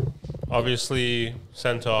 So, obviously,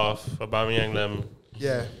 sent off, Aubameyang them.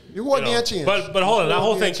 Yeah. You want to change. But hold on. That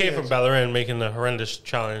whole thing came from Bellerin making the horrendous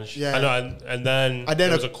challenge. Yeah. I know. And then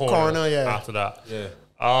there was a corner after that. Yeah.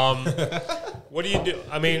 What do you do?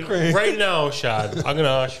 I mean, right now, Shad, I'm going to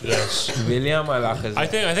ask you this. William I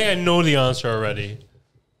think I know the answer already.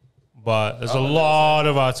 But there's a lot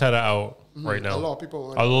of Arteta out. Right now, a lot of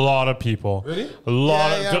people. A lot of people. Really? A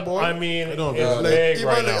lot of. boy. I mean, it's like, big even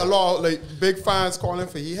right like now. A lot big fans calling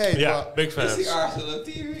for he. Hey, yeah, but big fans. Arsenal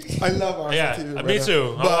TV. I love Arsenal yeah, TV. me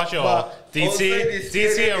too. I watch it all.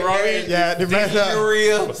 DC and Robbie. Yeah, the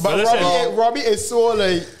real. But Robbie is so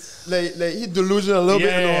like he's delusional a little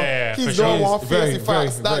bit. You know, he's doing one fancy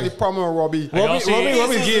facts. That's the problem with Robbie. Robbie's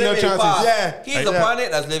getting no chances. Yeah, he's a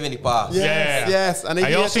pundit that's living the past. Yes. And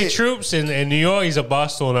I also see Troops in New York. He's a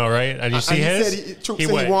Boston now, right? And you see his. He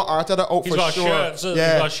want Arteta out for sure. Shirts, he's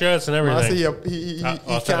got shirts and everything. I see he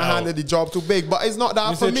can't handle the job too big, but it's not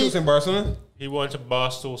that for me. Troops in Barcelona. He went to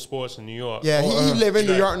Barstool Sports in New York. Yeah, he live in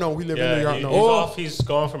New York now. He live in New York now. He's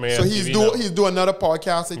gone from here. So he's doing another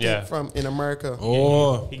podcast again from in America.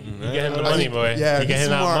 He get him the money, boy. Yeah, he get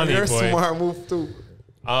him that money, boy. Smart move too.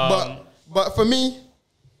 But for me,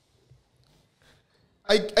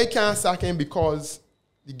 I can't sack him because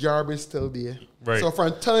the garbage is still there. Right. So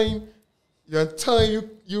from time you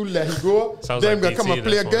let him go, then like gonna come and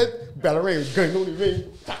play one. good. Bellerin is going on the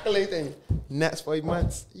ring, tackling thing. Next 5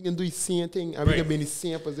 months, you can do the same thing, and we can be in the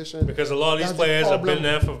same position. Because a lot of these players have been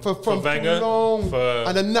there for Wenger, too long,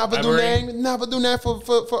 and they never Emery. do nothing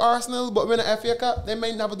for Arsenal. But when the FA Cup, they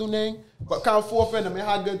may never do nothing. But come fourth when they may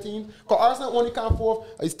have good team. Because Arsenal only come fourth.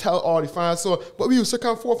 I just tell all the fans. So, but we used to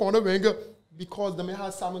come fourth on the Wenger because they may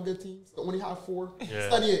have 7 good teams. They only have 4. Yeah.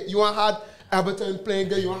 Study it. You want to have Everton playing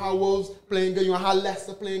good, you want to have Wolves playing good, you want to have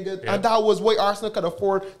Leicester playing good. Yeah. And that was what Arsenal could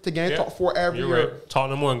afford to gain top 4 every year. Right.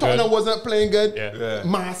 Tottenham wasn't playing good. Yeah.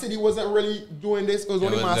 Man City wasn't really doing this. It was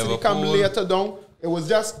only Man City come later down. It was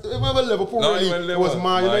just, remember Liverpool really. It was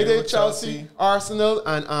Man United, Chelsea, Arsenal,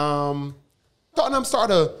 and Tottenham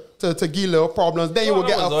started to give little problems. Then you will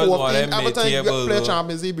get a 4th team. Everton you play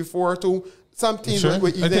Champions League before too. Some teams sure?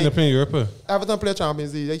 with I think they're playing Europe. Everton play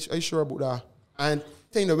Champions League. Are you sure about that? And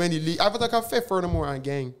think they win the league. Everton can fit furthermore on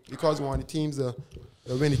game because one of the teams that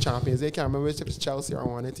win the Champions League. I can't remember if it's Chelsea or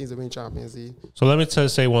one of the teams that win Champions League. So let me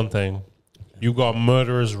say one thing. You got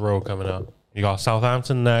Murderers Row coming up. You got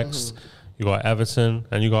Southampton next. You got Everton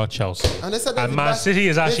and you got Chelsea. And Man City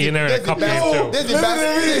is actually in there in a couple games too. This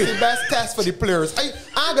is the best test for the players. I ain't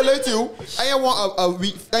gonna lie to you.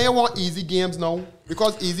 I ain't want easy games now.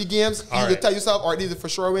 Because easy games, you can tell yourself, all right, these are for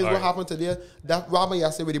sure wins. What happened today? That Robin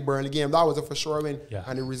yesterday with the Burnley game, that was a for sure win. Yeah.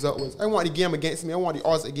 And the result was, I want the game against me. I want the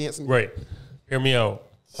odds against me. Right. Hear me out.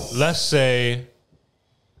 Let's say,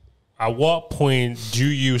 at what point do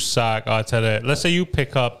you sack Arteta? Let's say you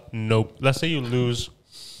pick up let's say you lose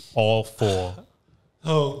all 4.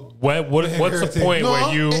 Oh, what's the point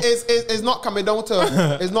where you? It's not coming down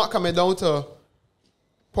to. It's not coming down to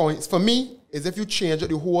points for me. Is if you change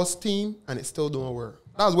the whole team and it still don't work.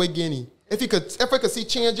 That's way Guinea. If I could see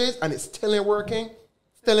changes and it still ain't working,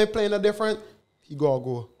 still ain't playing no different, he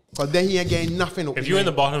go. Because then he ain't getting nothing. If you're in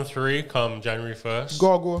the bottom 3 come January 1st.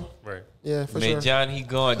 Go. Right. Yeah, for sure. John, he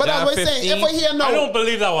going. But John that's what I'm saying. If I hear no, I don't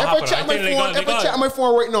believe that will happen. If I check my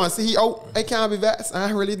phone right now and see I can't be vexed.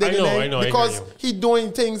 I really dig it. I know. Because he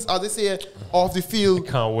doing things, as they say, off the field.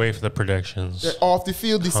 Can't wait for the predictions. Off the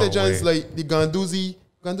field decisions like the Ganduzi.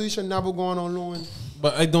 Ganduzi should never go on loan.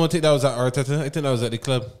 But I don't think that was at Arteta. I think that was at the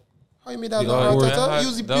club. How you mean that? Arteta?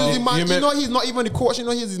 He's not even the coach. You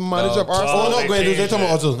know, he's the manager of Arsenal. Oh, no, Guendouzi. I'm talking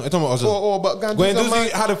about Ozil. But Guendouzi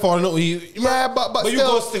had a falling out with you. Yeah, but still, you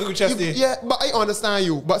go stick with chest there. Yeah, but I understand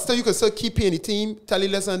you. But still, you can still keep paying the team. Tell you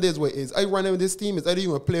listen, this way is I running with this team. Is either you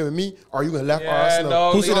gonna play with me or you gonna left Arsenal?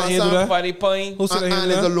 Dog, who said that he do that? Funny point. Who said that he do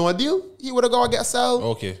And it's a that? loan deal. He would have got to get sold.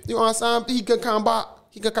 Okay. You understand? He could come back.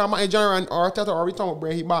 He could come back in January and Arteta or we talking about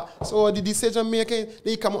bring him back. So the decision making,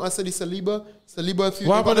 they come out and say the Saliba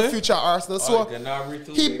the future Arsenal. So to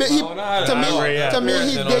me,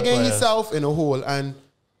 he digging himself in a hole, and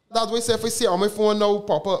that's why I say if we see on my phone now,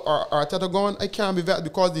 Papa or Arteta gone, I can't be vexed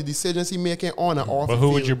because the decisions he making on and off. But who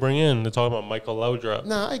would you bring in? They're talking about Michael Laudrup.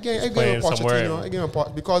 Nah, I give him Pochettino. I give him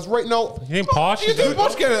Pochettino because right now, You think Poch? You think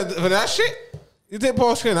Poch get for that shit? You think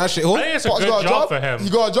Poch get that shit? I think it's a Poch good got a job for him. He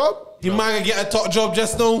got a job. He might get a top job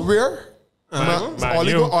just now. Where?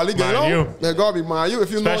 All he get on. They gotta be Man U. If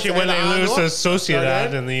you Especially know, when they lose to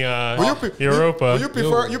Sociedad in the Europa. You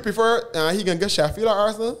prefer he can get Sheffield or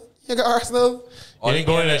Arsenal? He got Arsenal. You ain't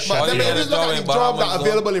going to But then Sheffield. just look at the job that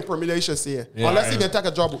available in Premier League here. Unless he can take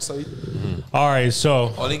a job outside. All right,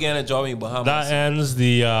 so All he getting a job in Bahamas. that ends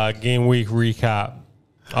the game week recap.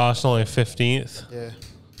 Arsenal in 15th. Yeah.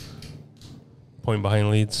 Point behind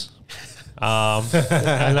Leeds. And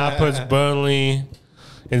that puts Burnley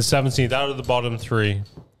in 17th out of the bottom 3.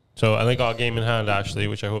 So I think our game in hand, actually,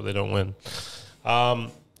 which I hope they don't win.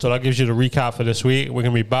 So that gives you the recap for this week. We're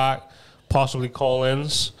going to be back, possibly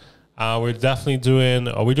call-ins. We're definitely doing...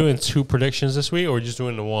 Are we doing 2 predictions this week, or are we just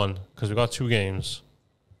doing the 1? Because we got 2 games.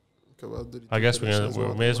 Okay, I guess we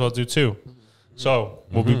may as well do 2. So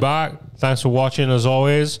we'll be back. Thanks for watching, as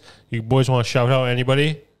always. You boys want to shout out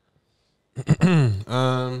anybody?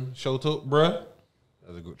 Shout out, bruh. That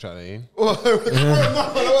was a good chat in. That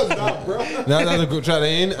was not, bro. That was a good chat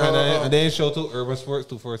in. And then shout out Urban Sports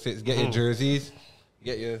 246. Get your jerseys.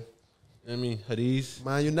 Get your, hoodies.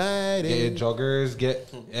 Man United. Get your joggers.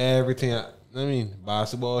 Get everything.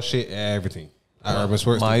 Basketball shit, everything. At Urban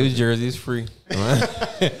Sports. My jersey is free.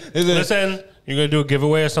 Listen, you're going to do a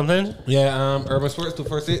giveaway or something? Yeah, Urban Sports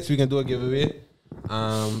 246. We can do a giveaway.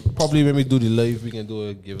 Probably when we do the live, we can do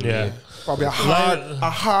a giveaway. Yeah. Probably a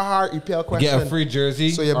hard EPL question. Get a free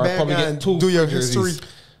jersey. So you're probably get 2 do your jerseys. history.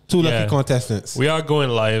 2 lucky contestants. We are going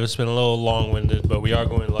live. It's been a little long-winded, but we are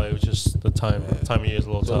going live. Just the time of year is a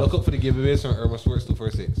little So tough. look up for the giveaways from Urban Sports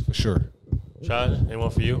 246 for sure. Chad,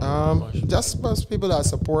 anyone for you? Just most people that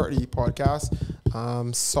support the podcast.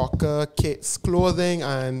 Soccer kits, clothing,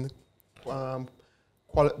 and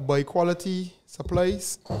by quality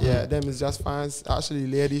supplies. Yeah, them is just fans. Actually,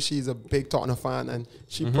 lady, she's a big Tottenham fan, and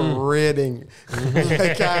she parading.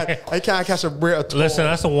 I can't catch a break at all. Listen,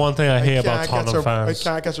 that's the one thing I hear about Tottenham fans. I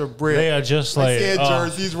can't catch a break. They are just like... I see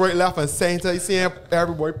jerseys right, left, and center. I see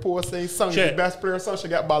everybody posting, Son the best player, Son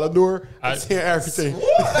should get Ballon d'Or. I see everything.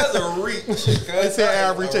 That's a reach. I see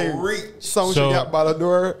everything. Son should get Ballon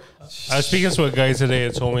d'Or. I was speaking to a guy today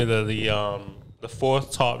that told me that the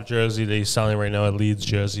 4th top jersey that he's selling right now are Leeds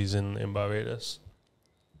jerseys in Barbados.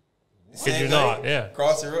 Kid you not? Yeah.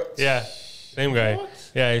 Cross the road. Yeah. Same guy.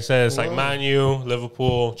 Yeah, he said it's like Man U,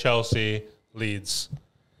 Liverpool, Chelsea, Leeds.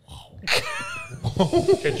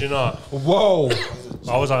 Kid you not? Whoa.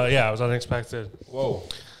 I was unexpected. Whoa.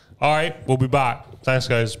 All right, we'll be back. Thanks,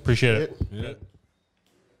 guys. Appreciate it.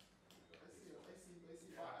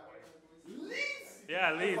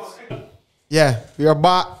 Yeah, Leeds. Yeah, we are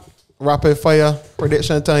back. Rapid fire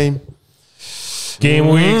prediction time. Game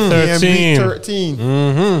week 13. Game week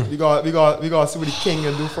 13. We got to see what the king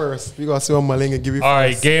can do first. We got to see what Malinga give you first. All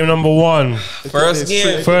right, game number 1.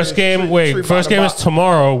 First game is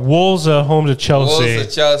tomorrow. Wolves are home to Chelsea. Wolves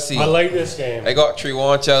to Chelsea. I like this game. I got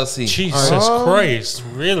 3-1 Chelsea. Jesus Christ,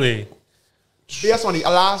 really? Based on the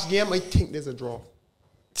last game, I think there's a draw.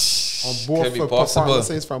 On both Could be possible.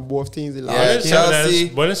 performances from both teams. Chelsea.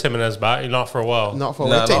 When is Jimenez back? Not for a while. Not for a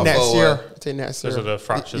while. Take next year. Because of the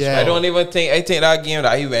fractures. Yeah. I don't even think. I think that game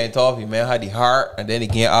that he went off, he man had the heart, and then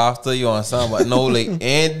again after you understand, but no, like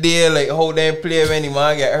ain't there like whole damn play when the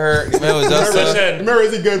man get hurt. The man was just Listen,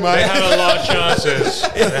 is he good, man? They had a lot of chances.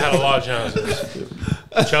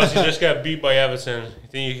 Chelsea just got beat by Everton. You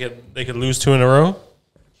think they could lose 2 in a row?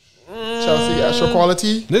 Chelsea extra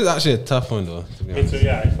quality. This is actually a tough one though. To be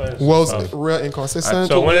honest. Was real inconsistent.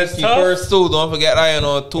 So when it's tough, Keepers too. Don't forget that, you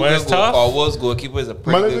know, 2 When it's tough? Wolves goalkeeper is a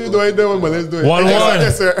pretty Man, let's good do it. Let's do it.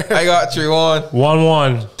 1-1. I got 3-1.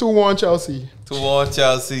 1-1. 2-1 Chelsea. 2-1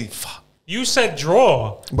 Chelsea. You said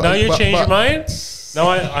draw. Now you change your mind? No,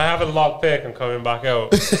 I have a lock pick. I'm coming back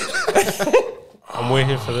out. I'm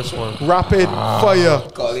waiting for this one. Rapid fire.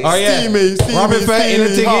 Oh yeah. Steamy. Rapid fire in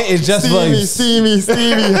the ticket is just vibes.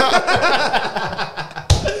 Steamy.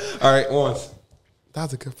 All right, once.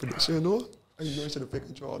 That's a good prediction, no? You know, I should have picked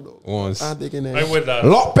a draw, though. Once. I'm thinking that. I'm with that.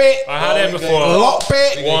 Lock pick. I had it before. Lock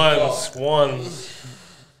pick. Once.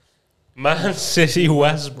 Man City,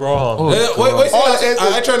 West Brom. Wait.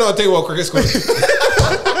 I try not to take about cricket score.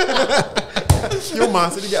 Yo,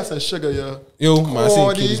 Man City got some sugar, yo. Yo, Man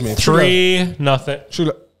City keeps me. 3-0.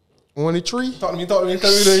 True. Only 3? Talk to me. Talk to me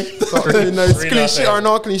nice. 3-0. Clean sheet or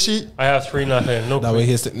not clean sheet? I have 3-0. No, That way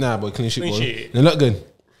he's but clean sheet. Clean Boy. sheet. They look good.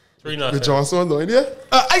 3-0. With Johnson, though, yeah?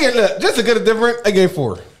 I get look just to get it different. I gave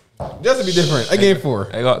 4. Just to be different, I gave 4.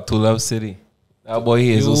 I got 2 Love City. That boy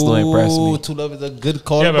here is also impressed me. 2 Love is a good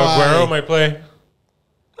call. Yeah, but Aguero might play.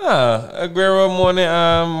 Aguero more than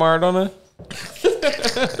Maradona.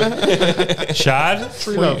 Shad?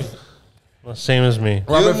 3-0. Well, same as me.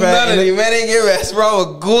 Robert Fat. You man ain't get West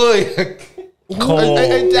Brom good. Cole.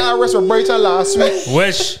 I rest with Brighton last week.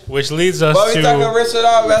 Which leads us But we talking to Richard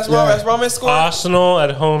out West Brom. West Brom is scoring. Arsenal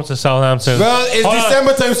at home to Southampton. Well, it's Hold on.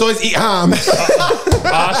 December time, so it's eat ham.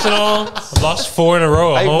 Arsenal lost 4 in a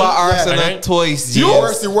row at I home. bought Arsenal Okay. twice. You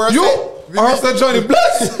James. worse. Arsenal joining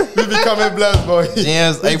bloods. We becoming bloods, boy.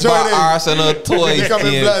 James, I joining. bought Arsenal We twice. becoming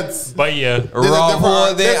James. bloods. But yeah. Rob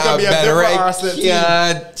Holding There's gonna and be a different better Arsenal team.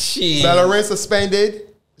 can't cheat. Bellerin suspended.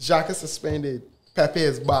 Xhaka is suspended. Pepe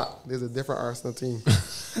is back. There's a different Arsenal team.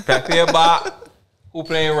 Pepe back. Who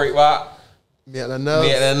playing right back?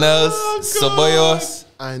 Maitland-Niles Ceballos,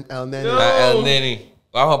 and El and Nene. El Nene.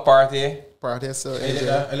 What her party? Partey still I like injured.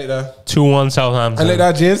 that. I like that. 2-1 Southampton. I like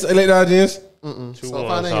that, James. I like that, James. 2-1 So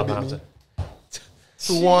far, they ain't beat me. Southampton.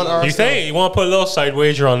 2-1 Arsenal. You think you want to put a little side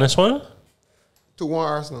wager on this one? 2-1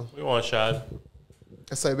 Arsenal. We want Shad.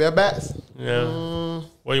 I say we're bats. Yeah.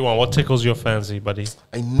 What do you want? What tickles your fancy, buddy?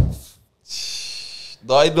 I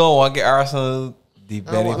don't want to get Arsenal the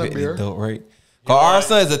I want a benefit beer. they don't, right? Because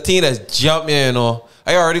Arsenal is a team that's jumping, you know.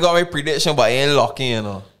 I already got my prediction, but I ain't locking, you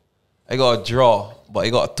know. I got a draw, but I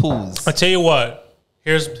got twos. I tell you what.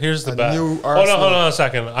 Here's the bet. new Hold on a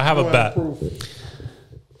second. I have a bet.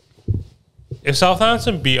 If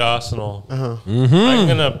Southampton beat Arsenal, I'm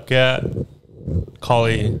gonna get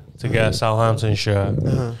Collie to get a Southampton shirt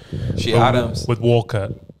She Adams. with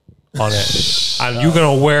Walcott on it, and you're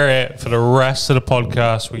gonna wear it for the rest of the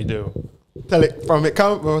podcast we do. Tell it from the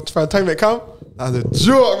time it come. That's a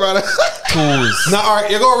joke, brother. Twos. Now, all right,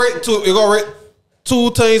 you're gonna rate 2. You're gonna rate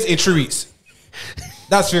 2 times in 3 weeks.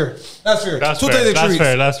 That's fair. That's fair. That's 2 fair. times in 3 That's weeks.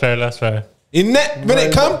 fair. That's fair. That's fair. In that, when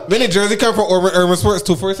it jersey come from Urban Sports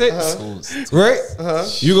 246, right?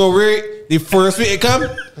 You gonna rate the first week it come.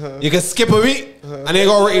 You can skip a week, and then you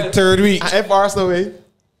gonna rate the 3rd week. If Arsenal win,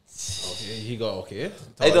 Okay, he go okay.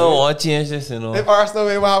 I don't want to change this, you know. if Arsenal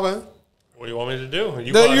win, what happen? What do you want me to do?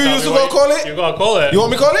 You gotta tell used me to what go call it? You gotta call it. You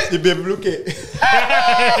want me to call it? The baby blue cake.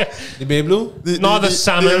 The baby blue? Not the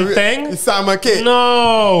salmon thing? The salmon cake.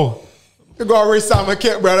 No. You gotta rate salmon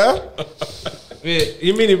cake, brother. Wait,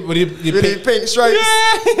 you mean the With the pink stripes.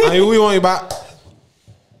 And who you want you back?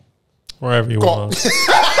 Wherever you Go. want.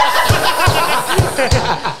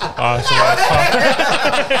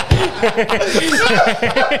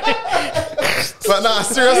 But nah,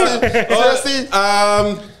 seriously,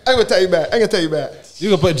 I'm gonna tell you back. You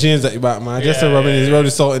can put jeans at your back, man. Just to rub the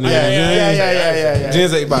salt in the Yeah.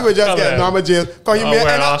 Jeans at your back. You would just Come get here. normal jeans. Cause you I'll may wear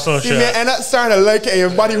end an up, Arsenal you may shirt. end up starting to like it and your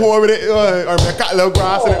body hole with it, or make cut a little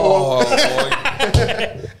grass in it. Oh,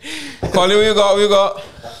 boy. Colin, what you got?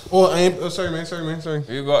 Oh, I ain't. Oh, sorry, man. What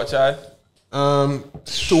you got, Chad?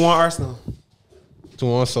 2-1 Arsenal.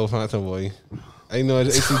 2-1 Southampton, boy. I know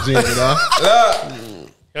it's AC jeans, you know. Look,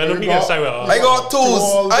 I don't think I say well. I got twos.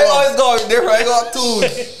 I always got different. I got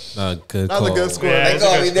twos. Good That's a good score. Yeah, I it's a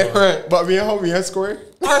got good be score. different. But we ain't scoring.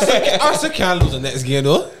 Arsenal can't lose the next game,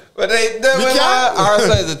 though. But they can't.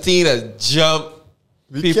 Arsenal is a team that jump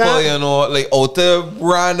people, can't. you know, like out of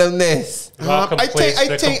randomness. I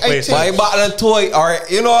think- But I bought a toy, or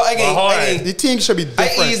you know, again, The team should be I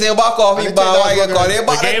different. easy back off. I He think bought that I was got gonna- they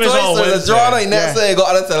bought The the game is on toy, so the Wednesday. draw night next Yeah. day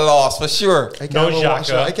got it to loss for sure. I can't No ever watch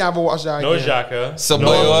that. Xhaka. I can't ever watch that No again. Xhaka.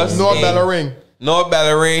 Ceballos. No ain't. Bellerin. No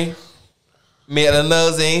Bellerin.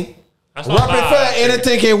 Maitland-Niles ain't. That's not Rapid bad. fire,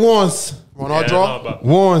 anything can once. One all Yeah, draw. not bad.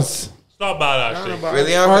 Once. It's not bad, actually.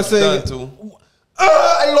 Really, I'm Arsenal- done too.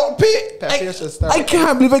 I locked it. I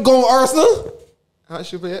can't believe I go with Arsenal. How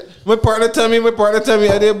should be it? My partner tell me,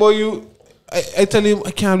 I did, boy, you. I tell him,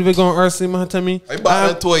 I can't believe I go on Arsenal, man. Tell me. I bought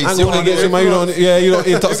that twice. I'm going to get you, man. You don't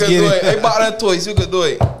intoxicate it. I bought that twice. You could do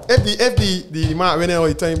it. If the man winning all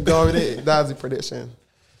the time gone with it, that's the prediction.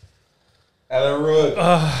 Ellen Road.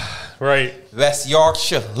 Right. West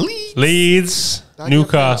Yorkshire. Leeds.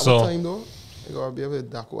 Newcastle. You gotta be able to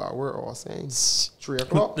duck what we're all saying. 3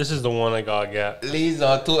 o'clock. This is the one I gotta get. Leeds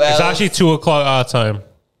on 2 It's actually 2 o'clock our time.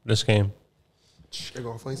 This game. You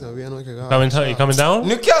gotta find some way. You coming down?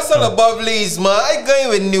 Newcastle above Leeds, man. I going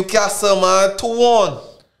with Newcastle, man. 2-1.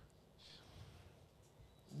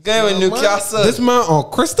 Going with Newcastle. This man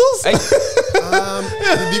on crystals? The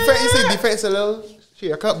defense, you say defense a little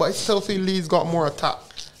shake-up, but I still feel Leeds got more attack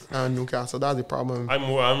than Newcastle. That's the problem.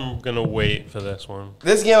 I'm gonna wait for this one.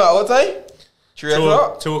 This game at what time? 3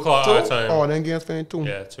 o'clock? 2 o'clock our time. Oh, then game's playing 2.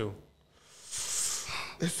 Yeah, 2.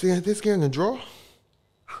 This game a draw.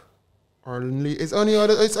 Or it's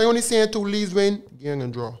only saying 2 Leeds win, game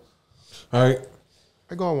and draw. All right.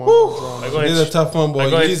 I got 1 draw. This is a tough one, boy.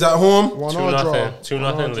 Leeds at home. 1-0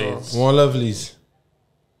 2-0 Leeds. One love Leeds.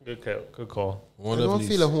 Good call. One I love don't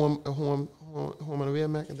Leeds. feel a home and away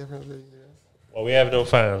make a difference. Well, we have no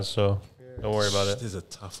fans, so don't worry about it. This is a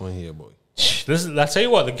tough one here, boy. I tell you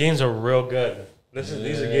what, the games are real good. These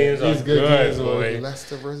games are good, boy.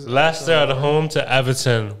 Leicester at home to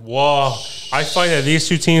Everton. Wow. I find that these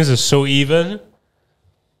two teams are so even.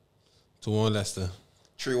 2-1 Leicester.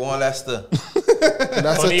 3-1 Leicester.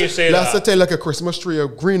 Funny you say Leicester that. take like a Christmas tree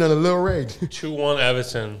of green and a little red. 2-1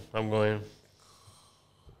 Everton. I'm going.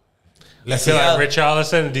 I Leicester. feel like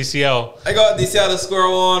Richarlison, DCL. I got DCL to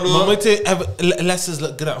score 1, though. Mama tell you, Leicester's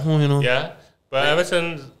look good at home, you know. Yeah, but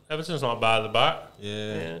Everton's not bad at the back.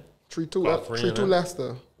 Yeah. 3-2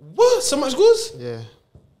 Leicester. What? So much goals? Yeah.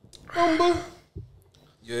 I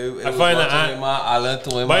find that.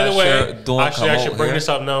 By the way, I should bring this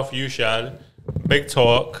up now for you, Shad. Big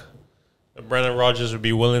talk. Brendan Rodgers would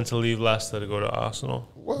be willing to leave Leicester to go to Arsenal.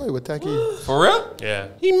 Why would take you? For real? Yeah.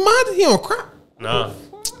 He mad? He on crap? Nah.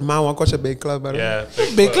 Man, want to coach a big club, better. Yeah.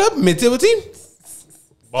 Big club, mid-table team.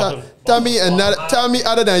 Tell me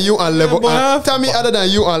other than you and Liverpool. Tell me other than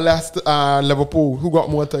you and Liverpool, who got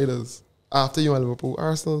more titles after you and Liverpool?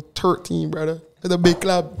 Arsenal 13, brother. It's a big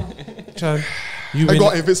club. Chad, I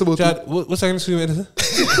got invincible. Chad, what's secondary school medicine?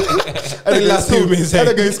 I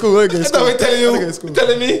had to school. I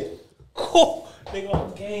Telling me. Oh, they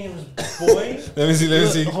got games, boy. Let me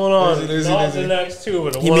see. Hold on. Not the next two,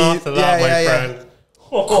 but the one after that, my friend.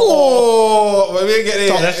 Oh, let me get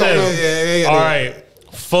it. Listen. All right.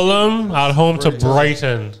 Fulham at home to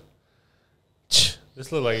Brighton.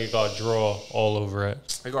 This looked like it got a draw all over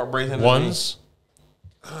it. I got Brighton. Ones.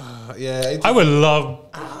 Yeah. I would love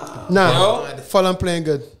Nah, Fulham playing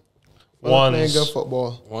good. ones. Playing good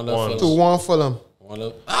football. 1-1 Fulham.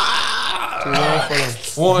 1-1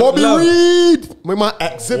 Fulham. Bobby Reed. My man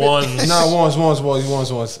exhibit. Ones. Nah,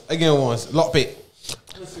 once. Again, once. Lock pick.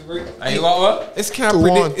 And you got what? It's can't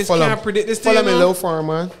predict this thing. Fulham in low farm,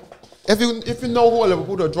 man. If you know who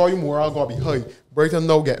Liverpool to draw you more, I'll go be high. Brighton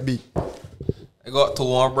no get beat. I got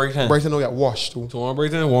 2-1 Brighton. Brighton no get washed too. 2-1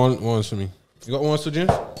 Brighton. 1-1 for me. You got ones for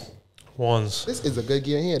James? Ones. This is a good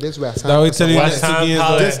game here. This West That Ham. we tell you West next Ham, game.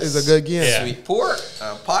 Palace. This is a good game. Yeah. Sweet Port.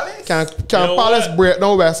 Palace. Can know Palace what? break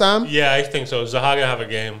down West Ham? Yeah, I think so. Zaha have a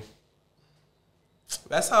game.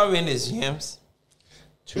 That's how we win this, James.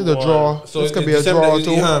 It's a draw. So this could be a draw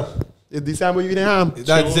too. It's December you eating ham. Or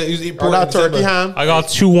that turkey ham. I got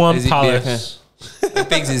 2-1 Is it Palace. The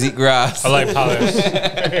pigs is eat grass. I like Palace.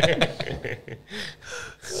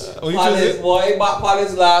 Palace, boy. Bought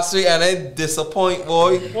Palace last week and they disappoint,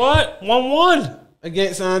 boy. What? 1-1.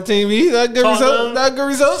 Against on TV. That good Tottenham.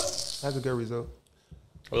 result. That's a good result.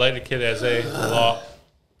 I like the kid Eze a lot.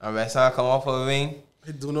 And West Ham come off of a win.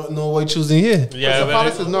 I do not know what choosing here. Yeah,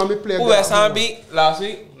 Palace is but normally play. Who West Ham beat last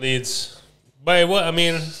week? Leeds. But what? I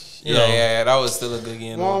mean, you know, Yeah, that was still a good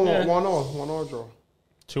game. 1-1 draw.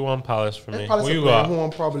 2-1 Palace for me. Palace Who you are got? playing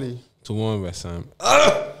home probably. 2-1 West Ham.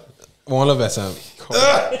 1 West Ham.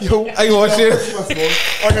 Yo, Are you watching?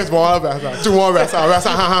 Against 1 West Ham. 2-1 West Ham. West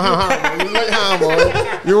Ham. You like ham,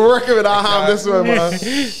 boy. You're working with our ham this way, man.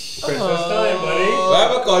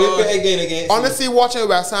 Whatever call you play again against. Honestly, watching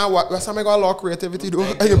West Ham I got a lot of creativity, though.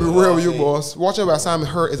 I can be real with you, boss. Watching West Ham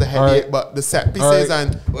hurt is a headache, but the set pieces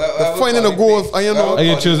and the finding the goals, you know. Are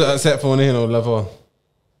you choose a set for one, you know, love all.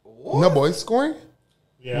 No boys scoring?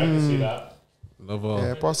 Yeah, I can see that. Love all.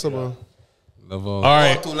 Yeah, possible. Love all. All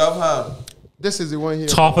right. To love ham. This is the one here.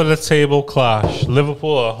 Top of the table clash.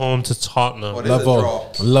 Liverpool at home to Tottenham. What is Love a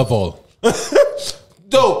all. draw? Love all.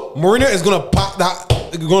 Though Mourinho is gonna pack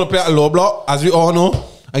that, gonna play at low block, as we all know,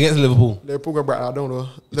 against Liverpool. Liverpool gonna break that down though.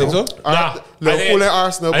 You think so? Liverpool and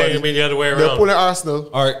Arsenal. I think it'll be the other way around. Liverpool and Arsenal.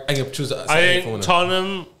 All right, I can choose that. I think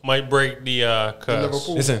Tottenham might break the curse.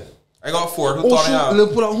 Liverpool. Listen, I got 4. Who oh thought shit, I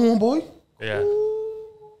Liverpool at home, boy. Yeah.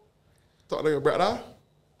 Thought they gonna break that.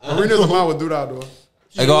 Mourinho's the man would do that though.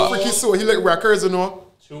 I got Freaky so he like records, you know.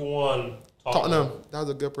 2-1 Tottenham. That was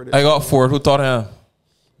a good prediction. I got 4. Who thought I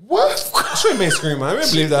What? Straight main screen, man. I don't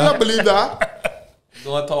believe I that. believe that.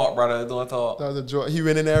 Don't talk, brother. Don't talk. That was a joke. He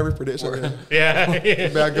winning every prediction. Yeah.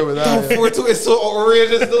 Back good with that. Yeah. 4-2 is so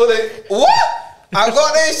outrageous, though. Like, What? I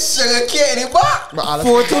got this sugar candy back. But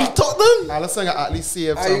 4-2 to Tottenham. Alisson got at least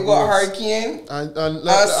saved How some you got goals. Hurricane? And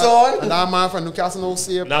Son? and that man from Newcastle no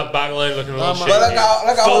save. Not backline looking a little Nah, shaky. But look how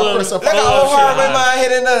hard my man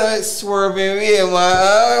hitting that swerving way, man.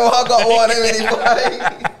 I got one of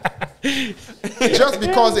anybody. Just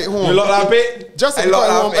because it home. You lock that bit? Just I because lock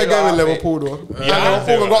it that home, bit, I go lock with that Liverpool though. Yeah, And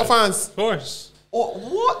Liverpool got fans. Of course.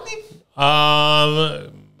 What the?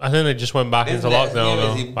 I think they just went back into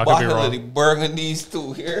lockdown though. I could be wrong. The Burgundies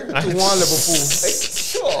too here. 2-1 Liverpool.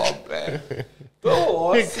 Sure, man. Go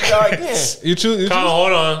on, see that again. You choose. Come on,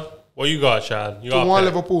 hold on. What you got, Chad? You got 2-1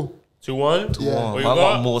 Liverpool. 2-1? Yeah. What I you got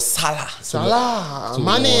got? Mo Salah. Salah.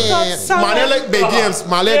 Mane like big games.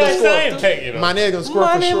 Mane gonna same score. pick, you know. Mane gonna score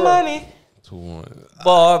for sure. 2-1.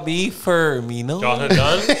 Bobby Firmino. Jonathan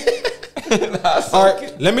Dunn? All right,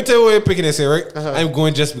 let me tell you what you're picking this here, right? I'm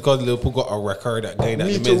going just because Liverpool got a record that game that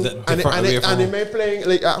Me they too. made that And different away they from home. may playing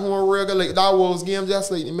like at home regular like that Wolves game just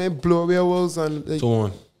like they may blow away Wolves and like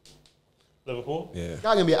 2-1. Liverpool? Yeah. that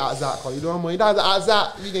gonna be at Zach call. You know what I mean? That's at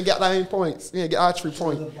Zach. We can get 9 points. We can get our 3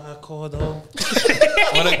 points.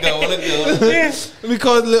 Wanna go?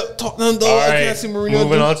 Because Tottenham, though, All I right, can't see Mourinho.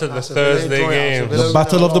 moving do- on to the Thursday game. The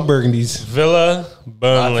Battle of the Burgundies. Villa,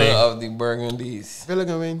 Burnley. Battle of the Burgundies. Villa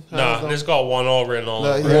gonna win. Nah, this got 1-1 written all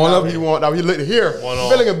over. He want that. He look here. 1-0.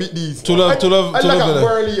 Villa gonna beat these. 2-love, I 2-love, look 2-love at Villa.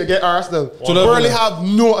 Burnley against Arsenal. 2-love Burnley Villa. have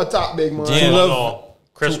no attack, big man. Yeah. 1-0.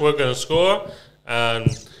 Chris Wood gonna score, and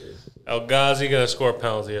El Ghazi gonna score a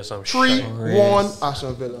penalty or some shit. 3-1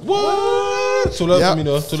 Aston Villa. What? 2-love Yep. for me,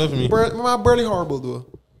 though. 2-love for me. Burnley horrible though.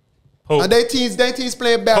 Hope. And they teams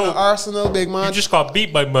playing better than Hope. Arsenal, big man. You just got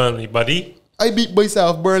beat by Burnley, buddy. I beat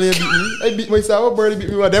myself. Burnley beat me. I beat myself. Burnley beat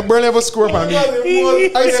me. That Burnley ever score on me.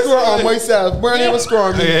 I score on myself. Burnley ever score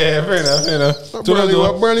on me. Yeah, fair enough, fair enough. 2-love, Burnley,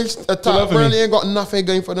 though. Burnley 2-love attack. for Burnley me. ain't got nothing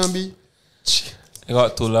going for them. Be. I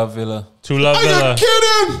got 2-love Villa. 2-love I Villa. just killed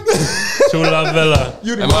him. 2-love Villa.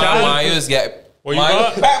 You the And man. my just get. What you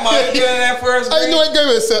got? Batman getting that first. I know I gave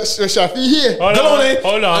it a Shafi here. Hold Go on, on, eh?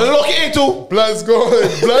 hold And on. look at it, too. Blood's going.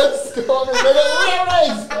 Blood's going.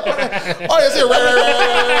 Oh, you say right.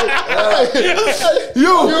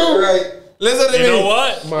 You. Right. Listen to You me. know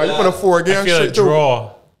what? Man, you put a 4 game I feel a shit too.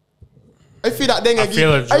 draw. I feel that thing I again.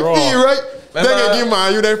 feel a draw. I feel right. Then Man, again,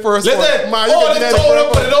 man, you that first Listen. one. Man, you Oh, get they that told first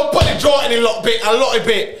them, but one. they don't put the draw in a lot bit. A lot of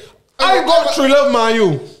bit. I got 3-love, man,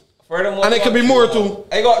 you. Furthermore, And it could be more, too.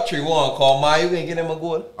 I got 3-1. Call Ma, you can get him a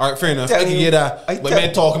goal. All right, fair enough. Tell I can you- get that. I But tell-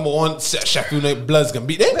 man talking about one Sheffield United Bloods gonna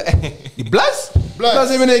beat them. The Bloods? Bloods.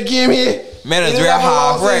 Bloods even in a game here. Man is You real never half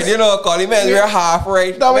lost right. this. You know, call him man is real half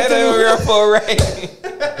right. That Man would tell is you. real full right.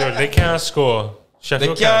 Dude, they can't score.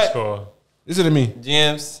 Sheffield They can't can't. score. Listen to me.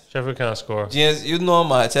 James, Sheffield can't score. you know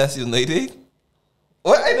Manchester United?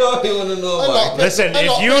 What I know you want to know about? Listen,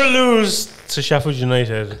 if you lose to Sheffield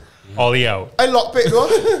United, Ollie out. I lock pick though.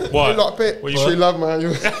 What? I lock pick. What you She what? love man. You.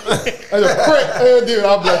 I just prick. I don't do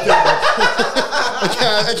that blood thing.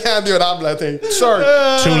 I can't do that blood thing. Sorry.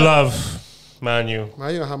 2-love, Man U.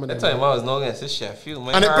 Man, you know how many. That time I was no against this Sheffield.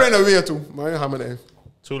 Man, And they playing away too. Man, you know how many.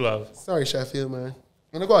 2-love. Sorry, Sheffield, man.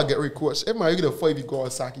 I'm gonna get recoached. If man, you get a 5, you go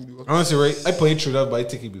on Saki, though. Honestly, right? I played 3-love, but I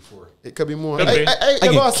take it before. It could be more. Could be. I I go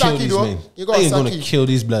can on kill Saki, these though. men. You go I on ain't gonna Saki. kill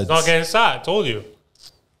these Bloods. He's not getting sacked. Told you.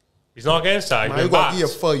 He's not getting sacked. Man, He's you been got to give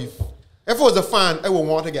backed. 5. If I was a fan, I would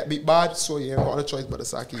want to get beat bad, so you ain't got no choice but a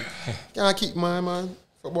Saki. Can't keep mine, man.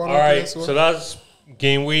 Football All not right, playing, so that's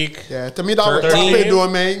game week. yeah, to me that was 13. rapid though,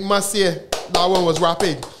 man. You must say that one was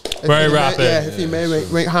rapid. If Very he rapid. Yeah, if he made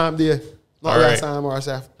rank ham there. Not All right. last time or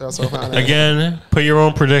that's so fine. Again, put your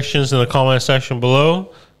own predictions in the comment section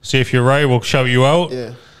below. See if you're right. We'll shout you out.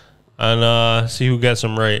 Yeah. And see who gets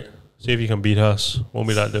them right. See if you can beat us. Won't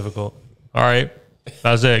be that difficult. All right.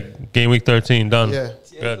 That's it. Game week 13 done. Yeah.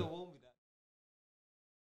 Good.